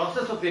yajna, the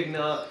process of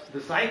yajna,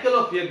 the cycle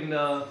of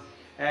yajna,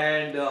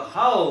 and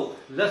how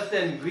lust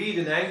and greed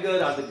and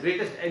anger are the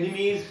greatest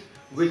enemies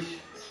which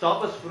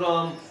stop us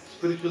from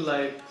spiritual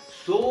life.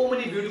 So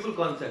many beautiful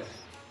concepts,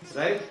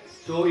 right?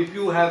 So if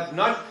you have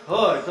not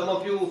heard, some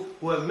of you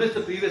who have missed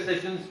the previous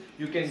sessions,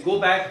 you can go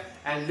back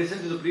and listen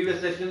to the previous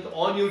sessions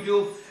on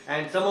YouTube,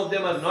 and some of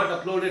them are not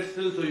uploaded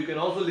still, so you can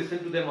also listen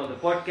to them on the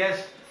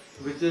podcast,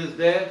 which is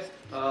there.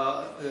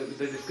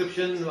 The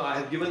description, I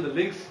have given the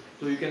links,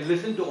 so you can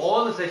listen to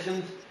all the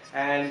sessions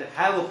and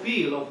have a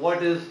feel of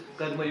what is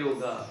Karma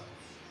Yoga.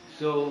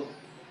 So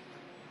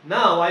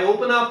now I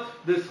open up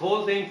this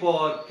whole thing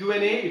for Q&A.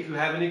 If you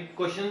have any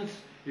questions,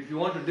 if you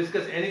want to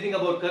discuss anything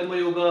about Karma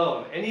Yoga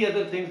or any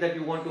other things that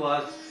you want to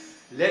ask,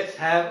 let's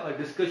have a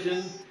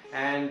discussion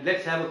and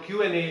let's have a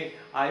Q&A.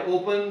 I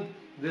open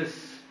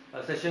this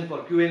session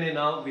for Q&A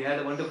now. We had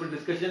a wonderful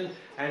discussion.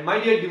 And my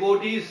dear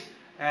devotees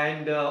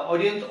and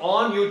audience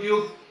on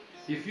YouTube,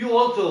 if you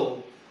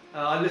also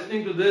are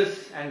listening to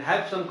this and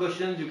have some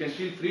questions, you can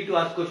feel free to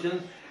ask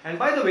questions. And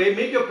by the way,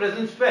 make your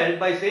presence felt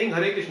by saying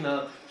Hare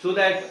Krishna so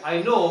that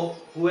I know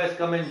who has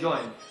come and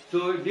joined.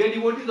 So dear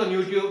devotees on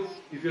YouTube,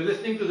 if you're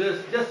listening to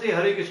this, just say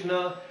Hare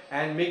Krishna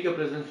and make your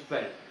presence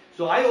felt.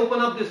 So I open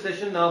up this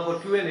session now for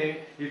Q&A.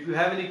 If you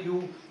have any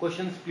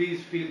questions,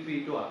 please feel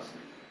free to ask.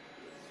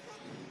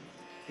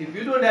 If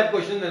you don't have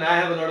questions, then I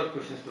have a lot of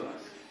questions to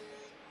ask.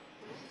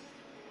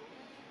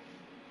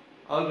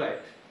 Alright.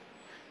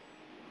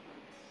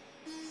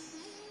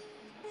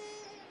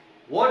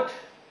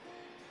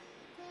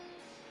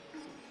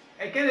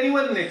 Can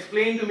anyone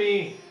explain to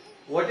me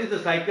what is the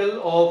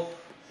cycle of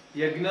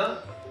Yajna?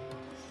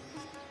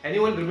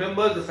 Anyone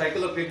remembers the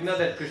cycle of Yajna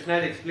that Krishna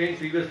had explained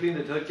previously in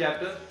the 3rd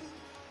chapter?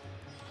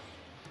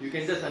 You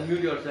can just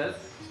unmute yourself.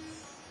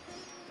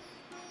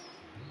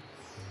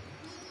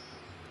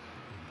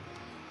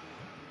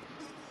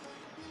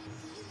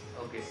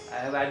 Okay, I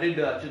have added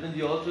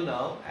Achyutanji also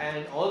now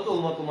and also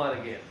Uma Kumar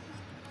again.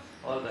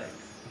 Alright.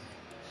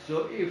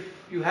 So if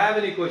you have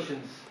any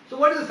questions. So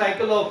what is the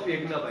cycle of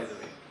Yajna, by the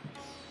way?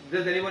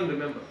 Does anyone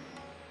remember?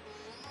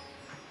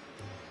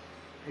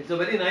 It's a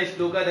very nice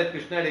sloka that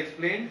Krishna had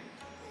explained.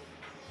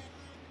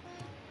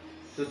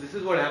 So this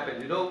is what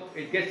happens,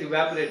 it gets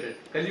evaporated.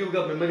 Kali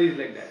Yuga memory is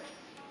like that.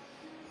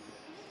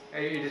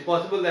 It is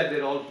possible that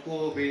there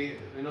also be,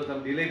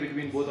 some delay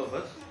between both of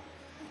us.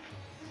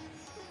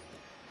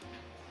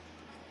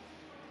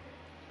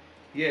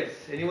 Yes,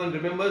 anyone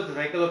remembers the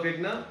cycle of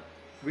Yajna?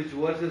 Which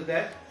verse is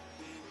that?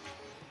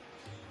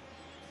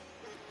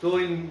 So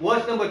in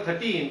verse number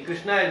 13,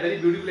 Krishna had very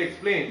beautifully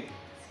explained,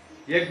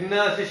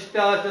 Yajna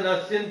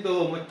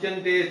sishtasanasyanto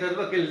muchyante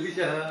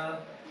sarvakilvishaha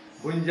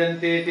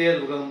bhunjante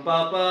tervugam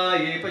papa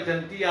ye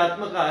pachanti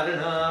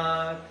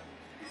atmakaranat.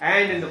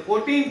 And in the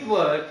 14th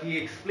verse, he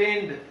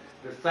explained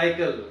the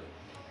cycle.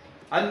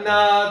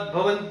 Annad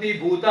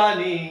bhavanti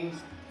bhutani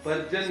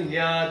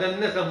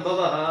parjanyadanna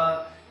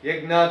sambhavaha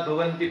yagnat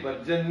bhavanti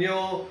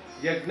parjanyo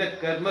yagnat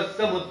karma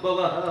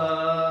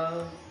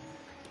samudbhavaha.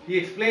 He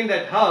explained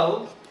that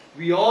how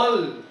we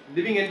all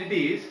living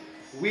entities,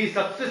 we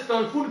subsist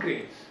on food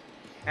grains.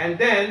 And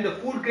then the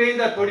food grains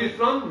are produced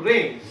from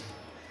rains.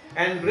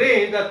 And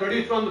rains are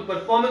produced from the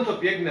performance of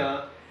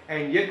Yajna.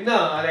 And Yajna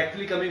are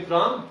actually coming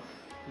from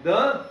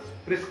the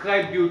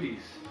prescribed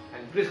duties.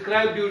 And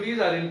prescribed duties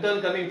are in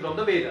turn coming from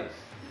the Vedas.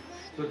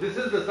 So this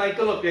is the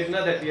cycle of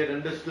Yajna that we had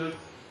understood.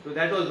 So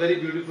that was very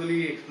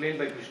beautifully explained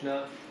by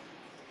Krishna.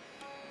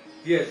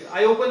 Yes,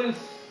 I open it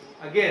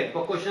again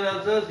for question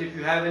answers. If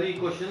you have any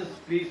questions,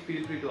 please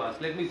feel free to ask.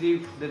 Let me see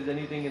if there is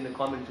anything in the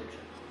comment section.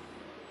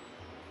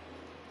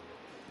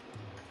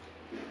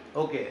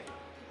 Okay.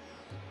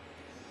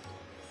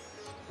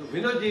 So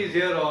Vinodji is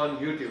here on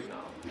YouTube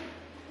now.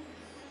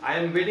 I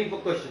am waiting for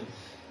questions.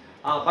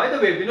 By the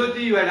way,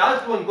 Vinodji, you had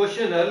asked one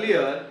question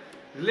earlier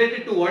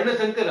related to Varna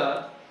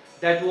Sankara.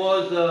 That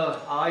was,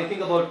 I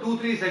think, about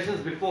 2-3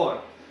 sessions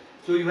before.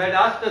 So you had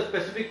asked a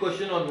specific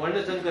question on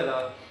Varna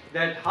Sankara,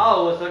 that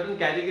how a certain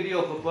category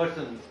of a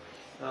person,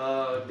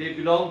 they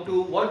belong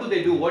to, what do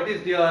they do, what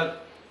is their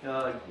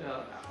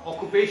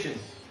occupation.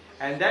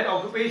 And that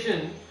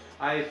occupation,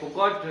 I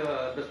forgot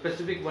the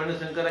specific Varna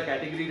Sankara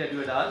category that you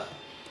had asked.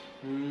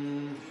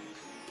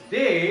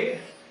 They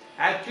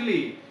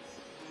actually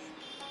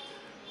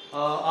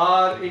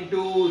are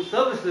into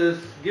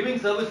services, giving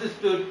services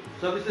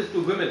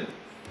to women.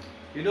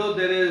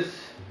 There is,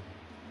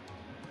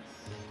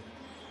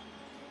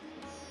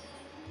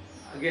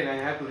 again I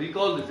have to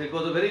recall this, it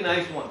was a very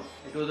nice one.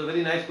 It was a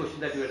very nice question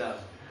that you had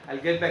asked. I'll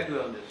get back to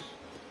you on this.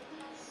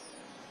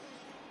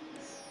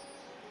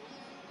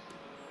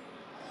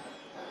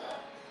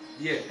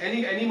 Yes,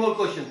 any more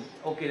questions?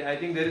 Okay, I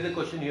think there is a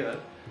question here.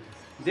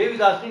 Dev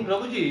is asking,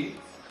 Prabhuji,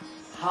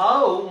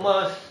 how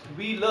must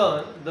we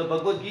learn the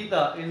Bhagavad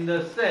Gita in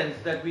the sense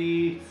that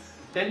we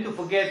tend to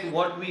forget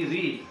what we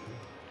read?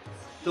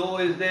 So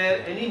is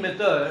there any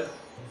method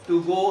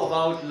to go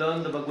about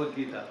learn the Bhagavad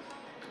Gita?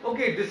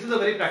 Okay, this is a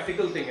very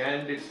practical thing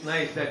and it's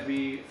nice that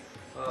we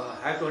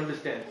have to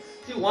understand.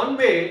 See, one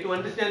way to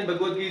understand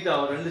Bhagavad Gita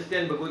or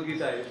understand Bhagavad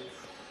Gita is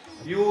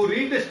you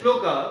read the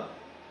shloka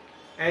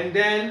and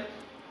then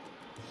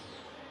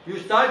you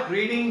start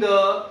reading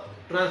the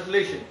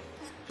translation.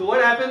 So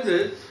what happens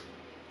is,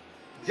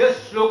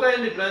 just shloka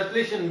and the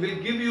translation will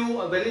give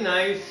you a very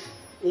nice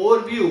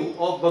overview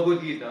of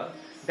Bhagavad Gita.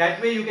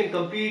 That way you can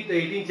complete the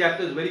 18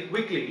 chapters very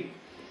quickly.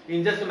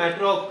 In just a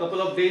matter of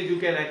couple of days you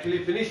can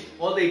actually finish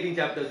all the 18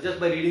 chapters just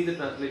by reading the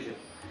translation.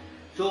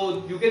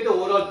 So you get the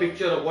overall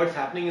picture of what's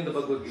happening in the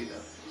Bhagavad Gita.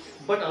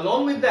 But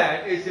along with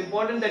that, it's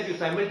important that you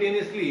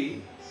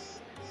simultaneously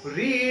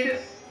read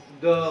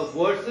the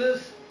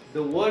verses,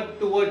 the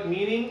word-to-word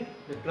meaning,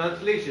 the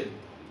translation,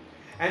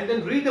 and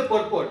then read the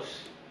purports.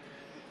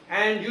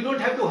 And you don't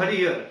have to hurry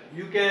here.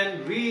 You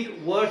can read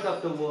verse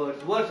after verse,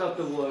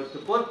 the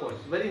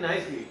purports very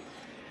nicely.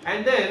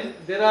 And then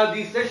there are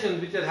these sessions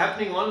which are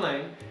happening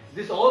online.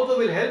 This also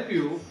will help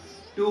you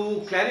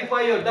to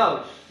clarify your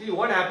doubts. See,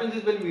 what happens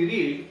is when we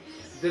read,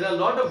 there are a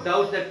lot of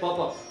doubts that pop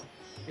up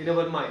in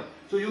our mind.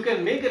 So you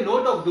can make a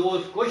note of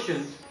those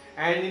questions,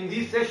 and in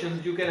these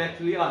sessions you can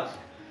actually ask.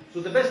 So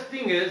the best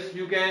thing is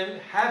you can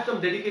have some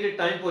dedicated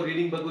time for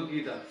reading Bhagavad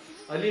Gita.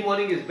 Early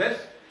morning is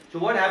best. So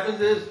what happens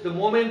is the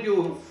moment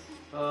you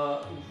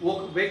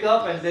wake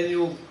up and then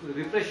you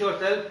refresh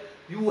yourself,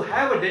 you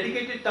have a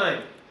dedicated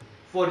time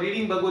for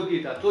reading Bhagavad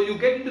Gita. So you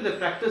get into the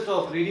practice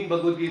of reading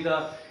Bhagavad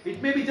Gita.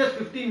 It may be just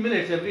 15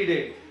 minutes every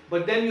day,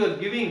 but then you are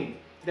giving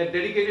that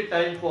dedicated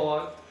time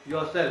for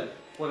yourself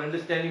for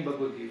understanding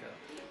Bhagavad Gita.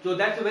 So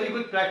that's a very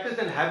good practice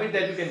and habit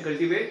that you can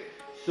cultivate.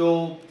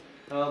 So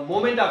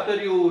moment after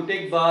you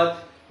take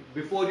bath,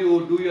 before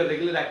you do your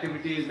regular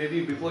activities,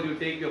 maybe before you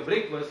take your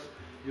breakfast,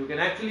 you can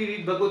actually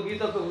read Bhagavad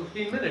Gita for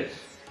 15 minutes.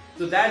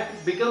 So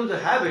that becomes a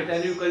habit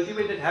and you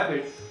cultivate that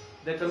habit.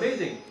 That's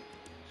amazing.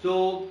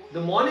 So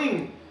the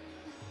morning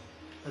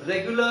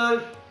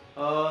regular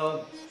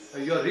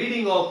your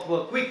reading of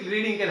quick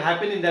reading can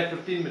happen in that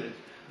 15 minutes.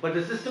 But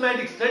the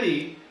systematic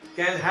study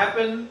can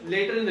happen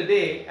later in the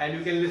day and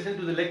you can listen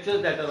to the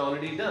lectures that are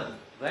already done.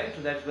 Right?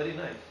 So that's very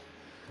nice.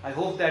 I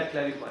hope that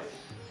clarifies.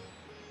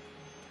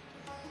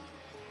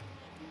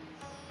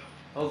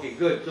 Okay,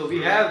 good. So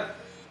we have,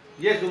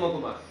 yes, Uma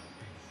Kumar.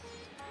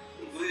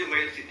 Guruji,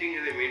 while sitting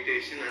in the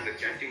meditation and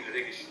chanting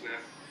Hare Krishna,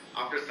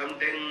 after some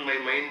time my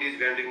mind is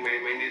wandering, my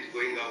mind is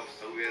going off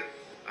somewhere,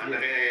 and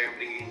again I am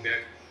bringing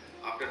back.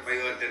 After 5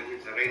 or 10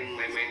 minutes, again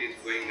my mind is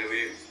going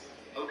away.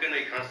 How can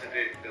I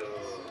concentrate,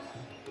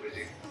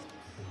 Guruji?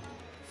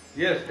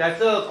 Yes,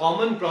 that's a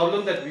common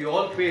problem that we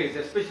all face,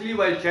 especially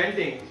while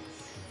chanting.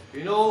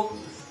 You know,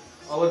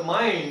 our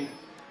mind,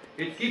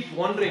 it keeps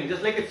wandering,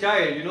 just like a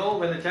child. You know,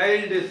 when the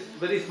child is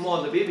very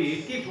small, the baby,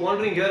 it keeps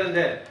wandering here and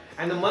there.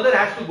 And the mother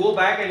has to go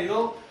back and,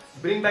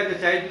 bring back the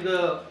child to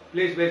the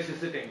place where she's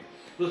sitting.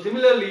 So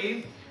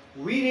similarly,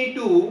 we need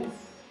to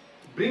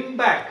bring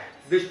back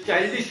this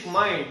childish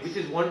mind which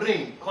is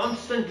wandering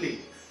constantly.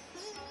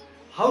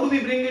 How do we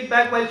bring it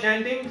back while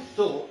chanting?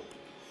 So,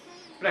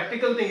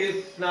 practical thing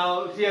is,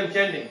 now, see, I'm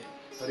chanting.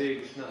 Hare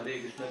Krishna,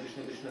 Krishna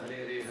Krishna,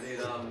 Hare Hare, Hare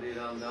Ram,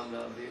 Ram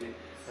Ram, Hare Hare.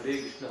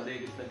 Hare Krishna,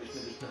 Krishna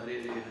Krishna,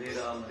 Hare Hare,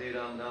 Hare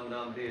Ram, Ram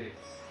Ram, Hare Hare.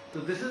 So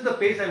this is the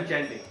pace I'm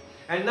chanting.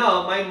 And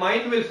now my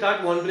mind will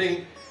start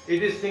wandering.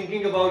 It is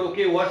thinking about,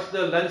 okay, what's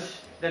the lunch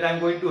that I'm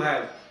going to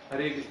have?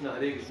 Hare Krishna,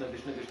 Krishna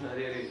Krishna,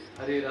 Hare Hare,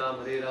 Hare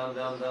Ram, Ram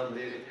Ram,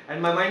 Hare Hare.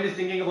 And my mind is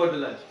thinking about the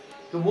lunch.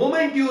 The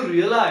moment you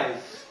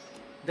realize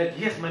that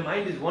yes, my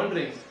mind is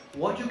wandering,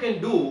 what you can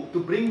do to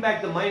bring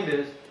back the mind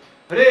is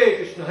Hare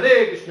Krishna,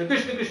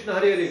 Krishna Krishna,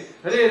 Hare Hare,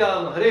 Hare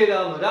Ram,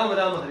 Ram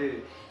Ram, Hare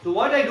Hare. So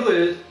what I do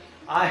is,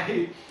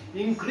 I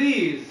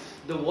increase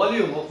the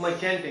volume of my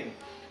chanting.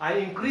 I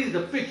increase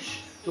the pitch.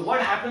 So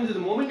what happens is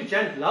the moment you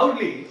chant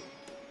loudly,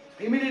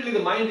 immediately the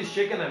mind is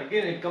shaken and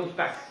again it comes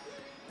back.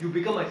 You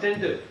become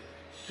attentive.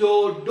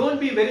 So don't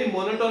be very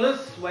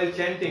monotonous while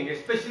chanting,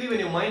 especially when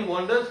your mind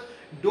wanders.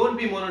 Don't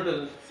be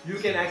monotonous. You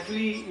can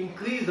actually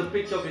increase the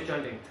pitch of your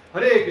chanting.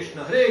 Hare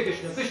Krishna,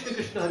 Krishna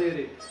Krishna, Hare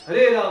Hare,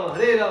 Hare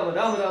Ram,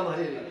 Ram Ram,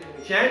 Hare Hare.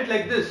 Chant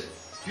like this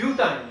few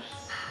times.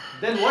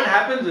 Then what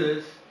happens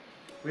is,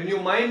 when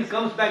your mind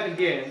comes back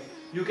again,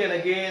 you can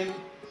again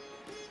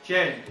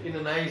chant in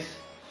a nice,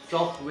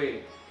 soft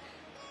way.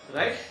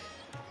 Right?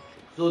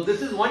 So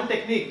this is one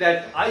technique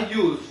that I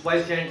use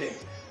while chanting.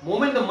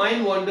 Moment the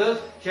mind wanders,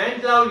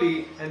 chant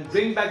loudly and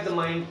bring back the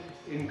mind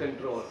in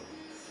control.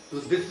 So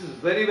this is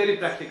very, very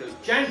practical.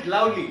 Chant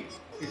loudly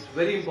is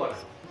very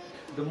important.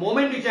 The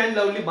moment you chant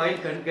loudly,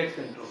 mind gets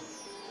control.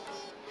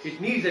 It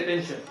needs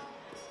attention.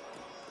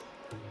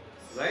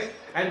 Right?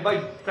 And by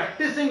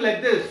practicing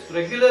like this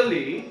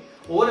regularly,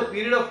 over a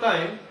period of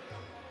time,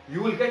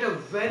 you will get a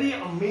very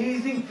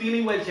amazing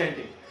feeling while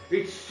chanting.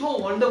 It's so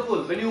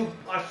wonderful. When you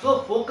are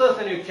so focused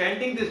and you're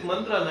chanting this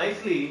mantra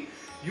nicely,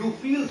 you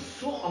feel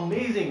so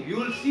amazing. You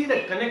will see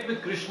that connect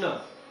with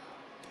Krishna.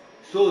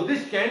 So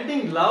this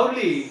chanting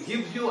loudly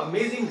gives you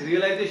amazing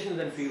realizations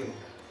and feelings.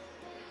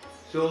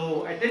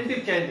 So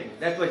attentive chanting.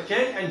 That's why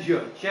chant and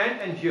hear.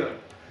 Chant and hear.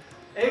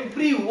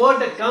 Every word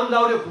that comes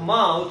out of your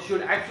mouth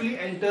should actually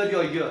enter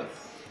your ear.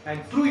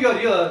 And through your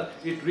ear,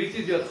 it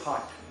reaches your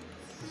heart.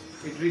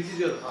 It reaches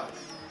your heart.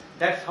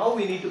 That's how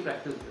we need to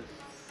practice this.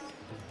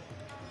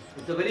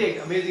 It's a very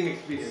amazing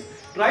experience.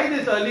 Try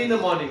this early in the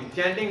morning,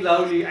 chanting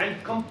loudly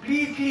and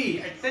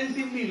completely,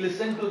 attentively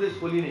listen to this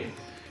holy name.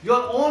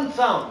 Your own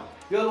sound,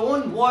 your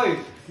own voice,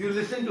 you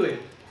listen to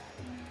it.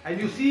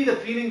 And you see the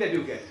feeling that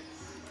you get.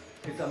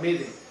 It's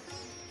amazing.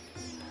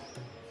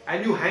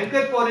 And you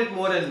hanker for it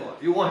more and more.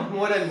 You want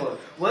more and more.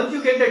 Once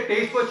you get the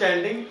taste for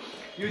chanting,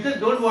 you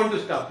just don't want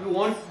to stop. You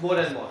want more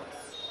and more.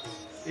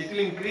 It will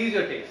increase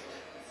your taste.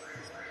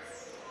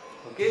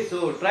 Okay,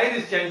 so try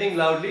this chanting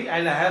loudly,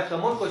 and I have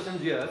some more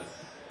questions here.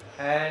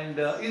 And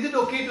is it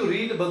okay to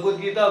read the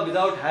Bhagavad Gita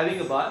without having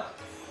a bath?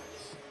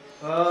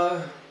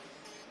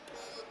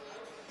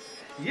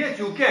 Yes,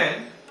 you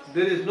can.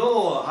 There is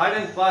no hard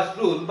and fast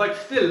rule, but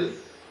still,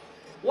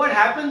 what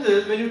happens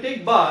is when you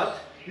take bath,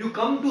 you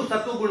come to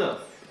Sattva Guna.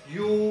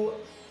 You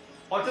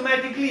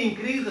automatically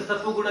increase the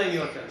sattva guna in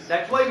yourself.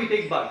 That's why we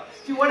take bath.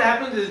 See, what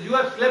happens is you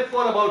have slept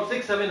for about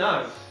 6-7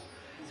 hours.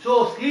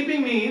 So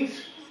sleeping means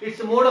it's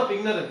a mode of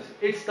ignorance.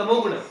 It's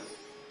tamoguna.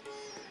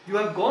 You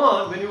have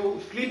gone,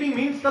 sleeping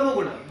means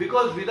tamoguna,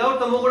 because without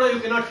tamoguna you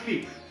cannot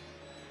sleep.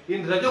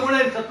 In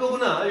rajoguna and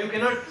sattva you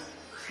cannot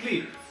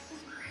sleep.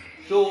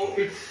 So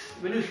it's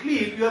when you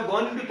sleep, you have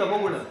gone into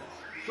tamoguna.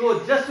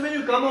 So just when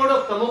you come out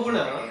of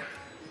tamoguna,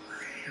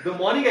 the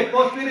morning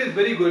atmosphere is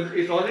very good.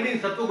 It's already in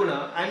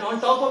sattva, and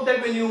on top of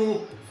that, when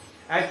you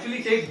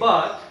actually take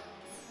bath,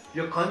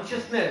 your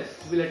consciousness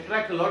will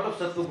attract a lot of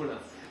sattva.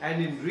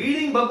 And in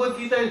reading Bhagavad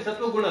Gita in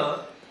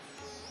sattva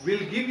will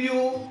give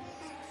you,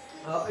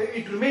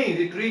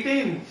 it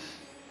retains.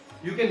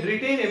 You can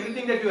retain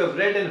everything that you have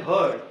read and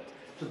heard.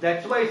 So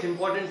that's why it's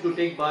important to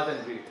take bath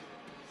and read.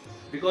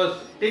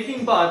 Because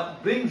taking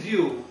bath brings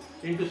you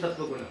into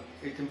sattva.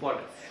 It's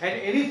important.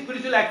 And any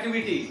spiritual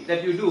activity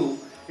that you do,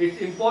 it's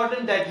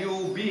important that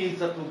you be in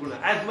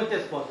sattva as much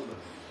as possible.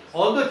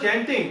 Although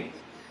chanting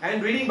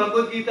and reading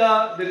Bhagavad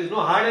Gita, there is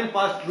no hard and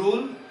fast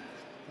rule.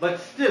 But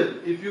still,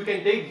 if you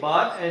can take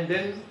bath and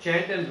then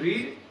chant and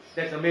read,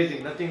 that's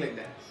amazing. Nothing like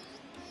that.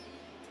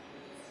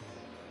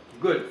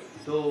 Good.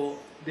 So,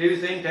 Devi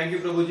is saying, thank you,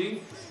 Prabhuji.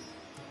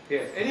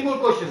 Yes. Any more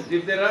questions?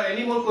 If there are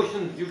any more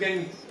questions, you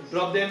can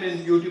drop them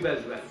in YouTube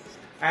as well.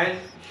 And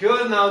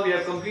here now we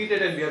have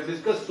completed and we have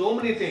discussed so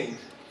many things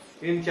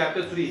in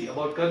chapter 3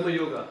 about Karma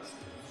Yoga.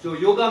 So,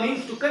 yoga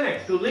means to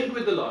connect, to link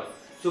with the Lord.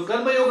 So,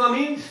 Karma Yoga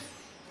means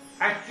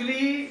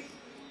actually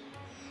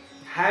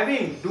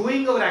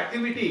doing our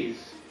activities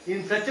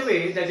in such a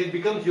way that it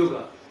becomes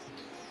yoga.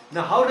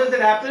 Now, how does that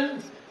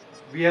happen?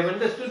 We have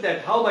understood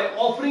that how by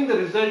offering the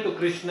result to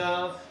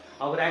Krishna,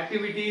 our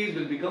activities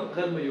will become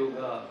Karma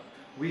Yoga.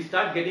 We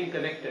start getting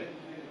connected.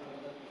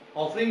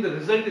 Offering the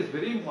result is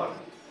very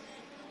important.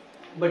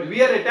 But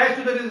we are attached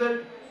to the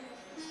result.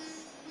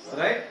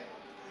 Right?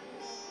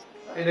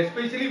 And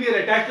especially we are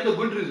attached to the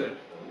good result.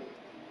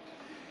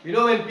 You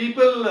know, when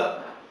people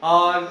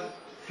are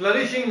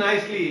flourishing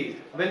nicely,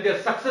 when they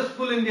are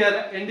successful in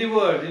their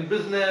endeavors, in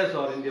business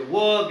or in their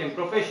work, in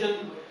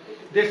profession,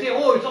 they say,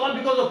 oh, it's all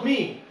because of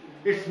me.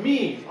 It's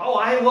me. Oh,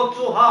 I worked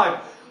so hard.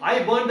 I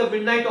burned the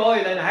midnight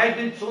oil and I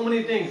did so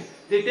many things.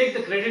 They take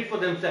the credit for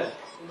themselves.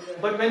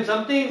 But when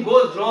something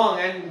goes wrong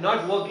and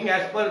not working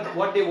as per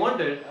what they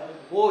wanted,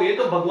 oh, ये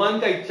तो भगवान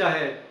का इच्छा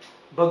है.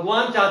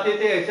 भगवान चाहते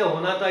थे ऐसे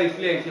होना था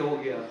इसलिए ऐसे हो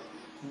गया.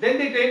 Then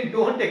they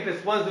don't take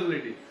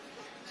responsibility.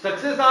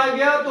 Success आ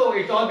गया तो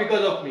it's all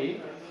because of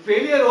me.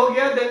 Failure हो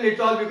गया then it's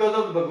all because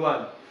of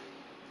Bhagwan.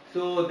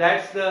 So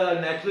that's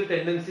the natural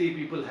tendency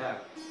people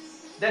have.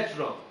 That's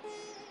wrong.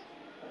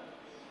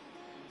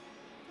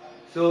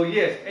 So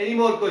yes, any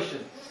more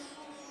questions?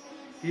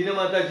 Hina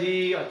Mata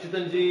ji,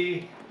 Achyutan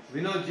ji,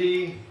 Vinod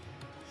ji,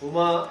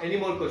 Uma, any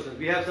more questions?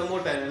 We have some more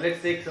time and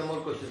let's take some more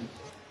questions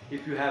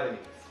if you have any.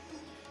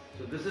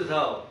 So this is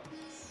how.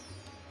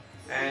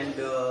 And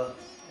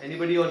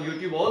anybody on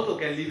YouTube also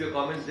can leave your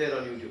comments there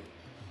on YouTube.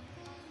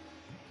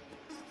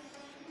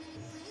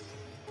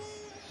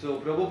 So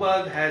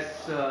Prabhupada has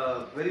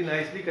very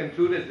nicely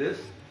concluded this,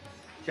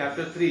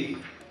 chapter 3,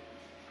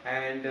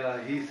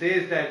 and he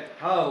says that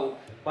how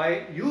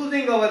by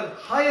using our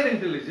higher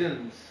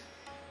intelligence,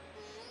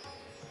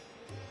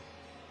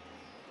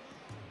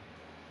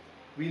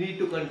 we need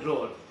to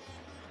control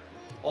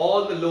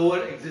all the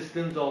lower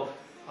existence of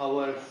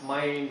our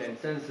mind and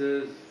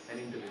senses and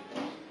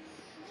intelligence.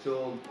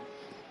 So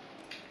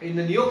in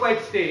the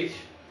neophyte stage,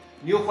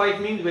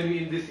 neophyte means when we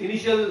in this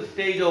initial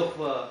stage of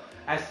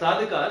as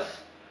sadhakas,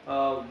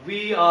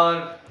 we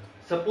are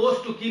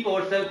supposed to keep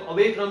ourselves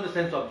away from the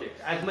sense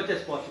objects as much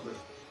as possible.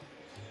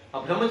 A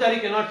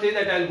brahmachari cannot say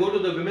that I'll go to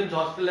the women's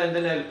hostel and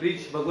then I'll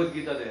preach Bhagavad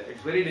Gita there.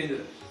 It's very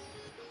dangerous.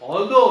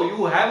 Although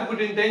you have good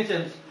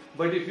intentions,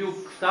 but if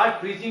you start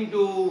preaching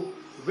to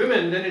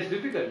women, then it's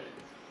difficult.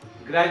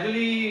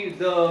 Gradually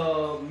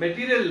the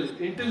material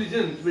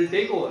intelligence will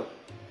take over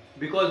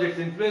because it's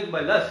influenced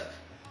by lust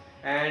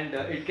and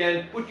it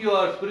can put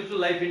your spiritual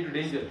life into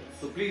danger.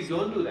 So please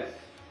don't do that.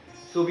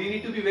 So we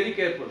need to be very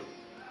careful.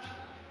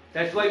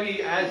 That's why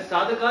we as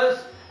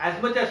sadhakas,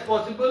 as much as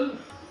possible,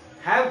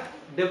 have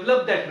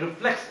developed that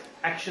reflex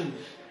actions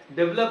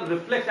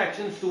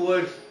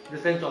towards the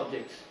sense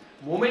objects.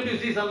 Moment you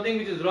see something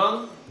which is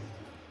wrong,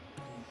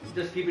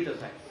 just keep it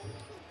aside.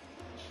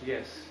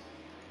 Yes.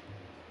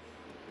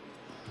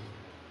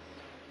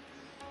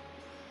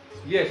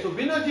 Yes, so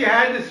Vinodji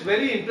had this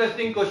very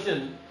interesting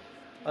question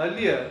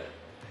earlier,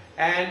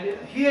 and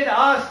he had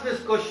asked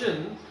this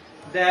question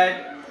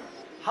that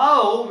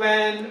how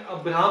when a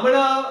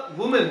Brahmana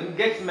woman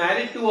gets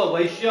married to a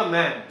Vaishya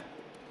man,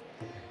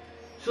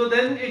 so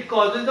then it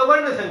causes the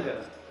Varna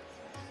Sankara.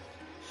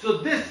 So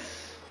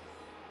this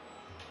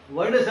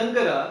Varna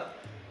Sankara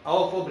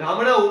of a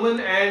Brahmana woman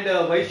and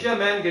a Vaishya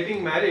man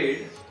getting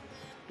married,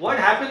 what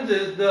happens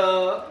is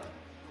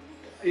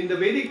in the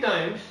Vedic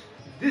times,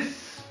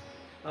 this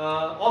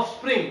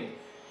offspring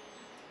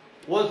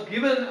was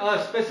given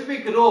a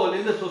specific role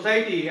in the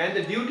society, and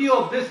the duty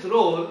of this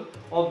role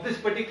of this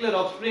particular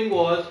offspring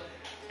was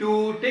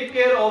to take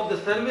care of the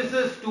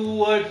services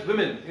towards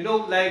women. You know,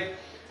 like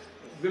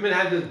women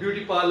have this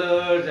beauty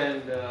parlors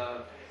and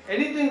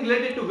anything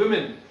related to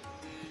women.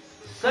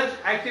 Such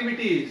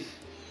activities,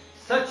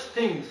 such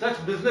things,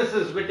 such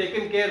businesses were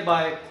taken care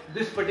by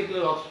this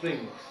particular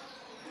offspring.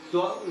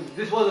 So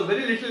this was a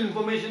very little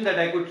information that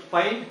I could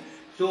find.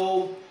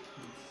 So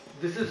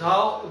this is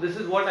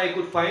what I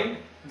could find,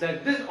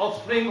 that this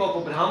offspring of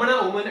a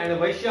Brahmana woman and a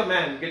Vaishya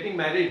man getting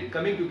married,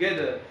 coming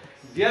together,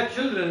 their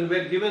children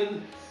were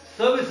given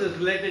services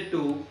related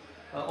to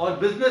or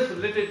business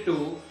related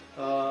to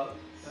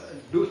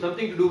do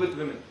something to do with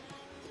women.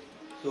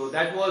 So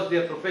that was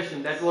their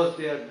profession, that was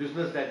their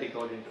business that they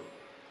got into.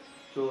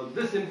 So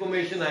this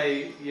information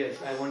I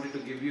wanted to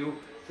give you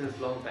since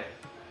long time.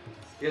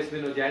 Yes,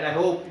 Vinod, and I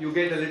hope you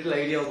get a little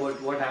idea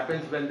about what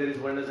happens when there is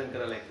Varna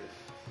Sankara like this.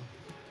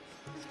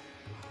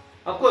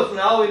 Of course,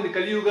 now in the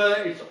Kali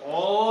Yuga, it's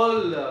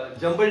all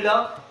jumbled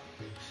up.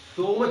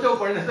 So much of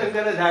Varna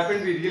Sankara has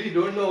happened, we really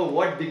don't know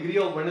what degree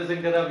of Varna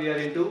Sankara we are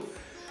into.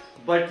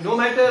 But no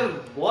matter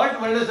what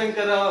Varna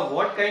Sankara,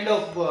 what kind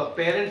of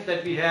parents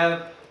that we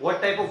have,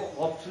 what type of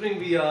offspring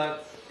we are,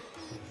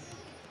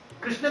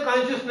 Krishna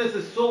consciousness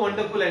is so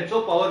wonderful and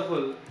so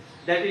powerful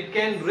that it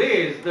can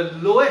raise the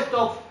lowest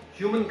of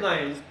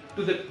humankind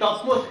to the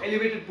topmost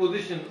elevated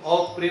position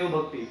of Prema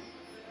Bhakti.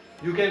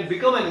 You can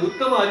become an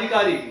Uttama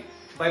Adhikari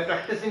by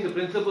practicing the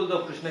principles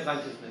of Krishna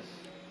consciousness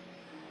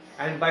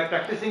and by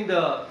practicing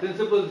the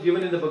principles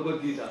given in the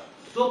Bhagavad Gita.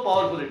 So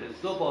powerful it is,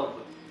 so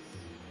powerful.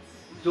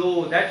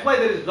 So that's why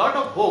there is a lot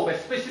of hope,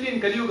 especially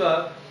in Kali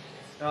Yuga.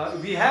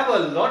 We have a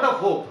lot of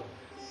hope.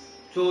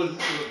 So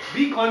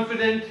be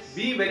confident,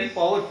 be very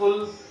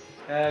powerful.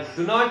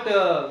 Do not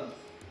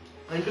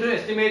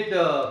underestimate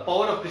the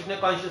power of Krishna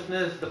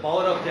consciousness, the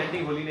power of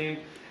chanting holy name,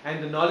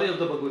 and the knowledge of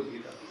the Bhagavad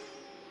Gita.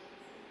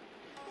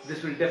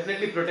 This will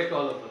definitely protect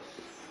all of us.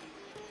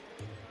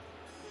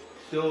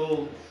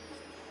 So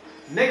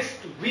next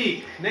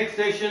week, next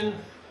session,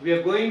 we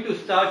are going to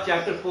start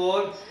chapter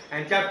 4,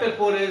 and chapter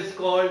 4 is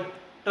called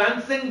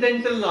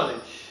Transcendental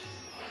Knowledge.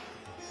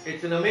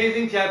 It's an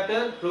amazing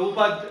chapter.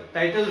 Prabhupada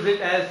titles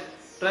it as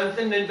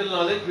Transcendental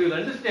Knowledge. We will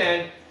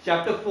understand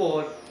chapter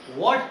 4,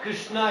 what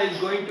Krishna is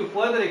going to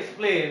further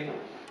explain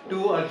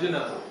to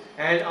Arjuna.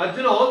 And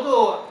Arjuna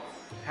also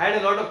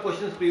had a lot of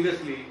questions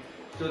previously.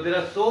 So there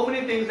are so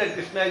many things that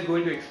Krishna is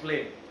going to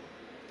explain.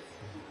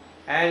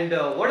 And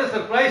what a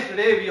surprise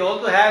today, we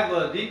also have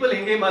Deepal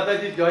Hinge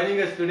Mataji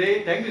joining us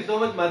today. Thank you so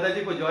much,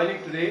 Mataji, for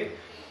joining today.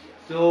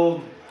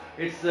 So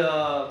it's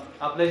a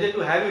pleasure to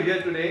have you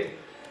here today.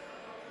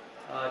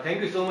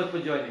 Thank you so much for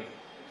joining.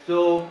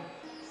 So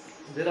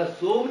there are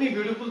so many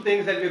beautiful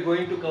things that we are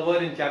going to cover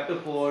in chapter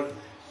 4.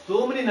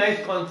 So many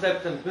nice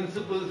concepts and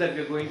principles that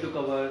we are going to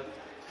cover.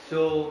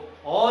 So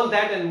all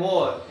that and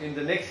more in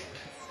the next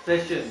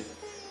session.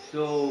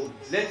 So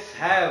let's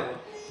have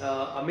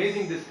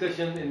amazing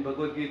discussion in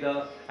Bhagavad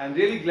Gita. I'm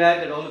really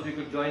glad that all of you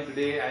could join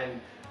today and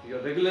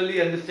you're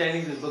regularly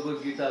understanding this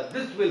Bhagavad Gita.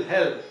 This will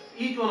help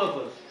each one of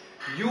us,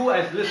 you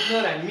as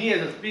listener and me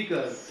as a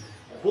speaker,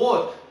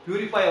 both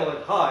purify our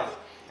heart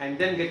and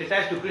then get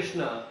attached to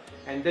Krishna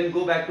and then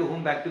go back to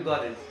whom? Back to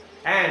Godhead.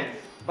 And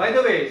by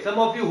the way, some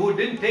of you who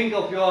didn't think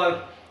of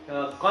your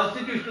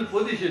constitutional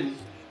position,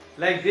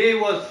 like they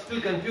was still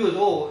confused,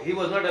 oh, he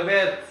was not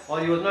aware or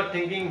he was not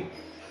thinking,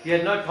 he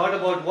had not thought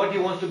about what he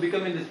wants to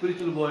become in the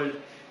spiritual world.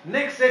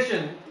 Next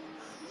session,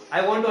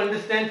 I want to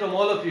understand from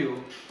all of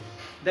you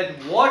that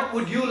what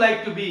would you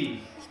like to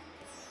be?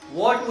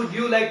 What would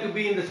you like to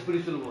be in the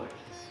spiritual world?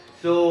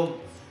 So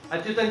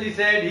Achyutanji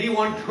said he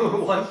wants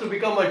to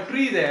become a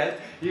tree there.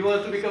 He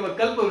wants to become a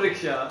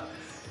Kalpavriksha.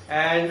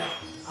 And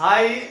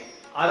I,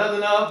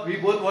 Aradhana, we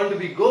both want to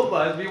be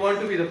Gopas. We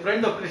want to be the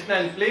friend of Krishna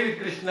and play with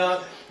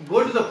Krishna.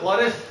 Go to the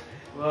forest,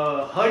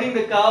 herding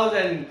the cows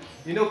and,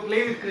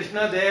 play with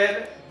Krishna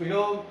there,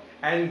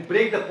 and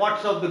break the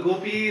pots of the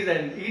gopis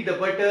and eat the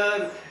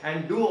butter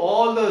and do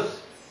all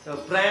those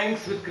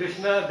pranks with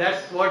Krishna.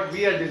 That's what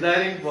we are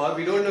desiring for.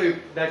 We don't know if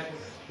that's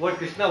what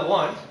Krishna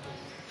wants.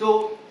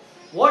 So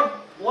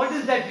what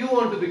is that you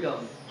want to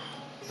become?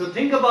 So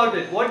think about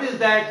it. What is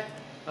that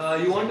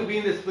you want to be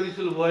in the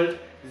spiritual world?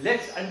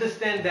 Let's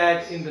understand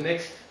that in the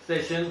next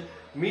session.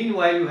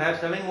 Meanwhile, you have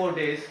 7 more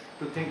days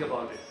to think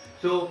about it.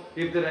 So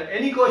if there are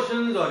any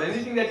questions or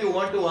anything that you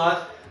want to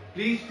ask,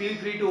 please feel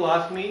free to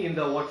ask me in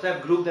the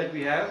WhatsApp group that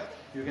we have.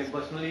 You can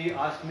personally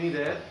ask me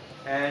there.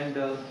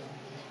 And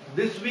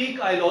this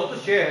week I'll also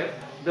share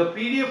the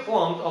PDF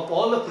forms of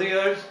all the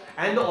prayers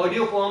and the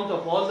audio forms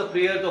of all the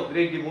prayers of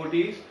great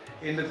devotees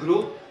in the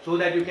group, so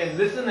that you can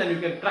listen and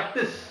you can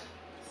practice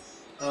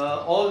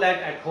all that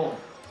at home.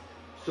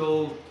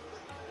 So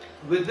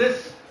with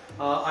this,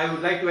 I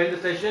would like to end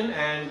the session,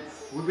 and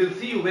we will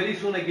see you very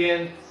soon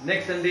again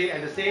next Sunday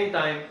at the same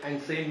time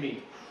and same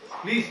me.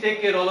 Please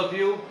take care all of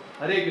you.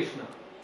 Hare Krishna.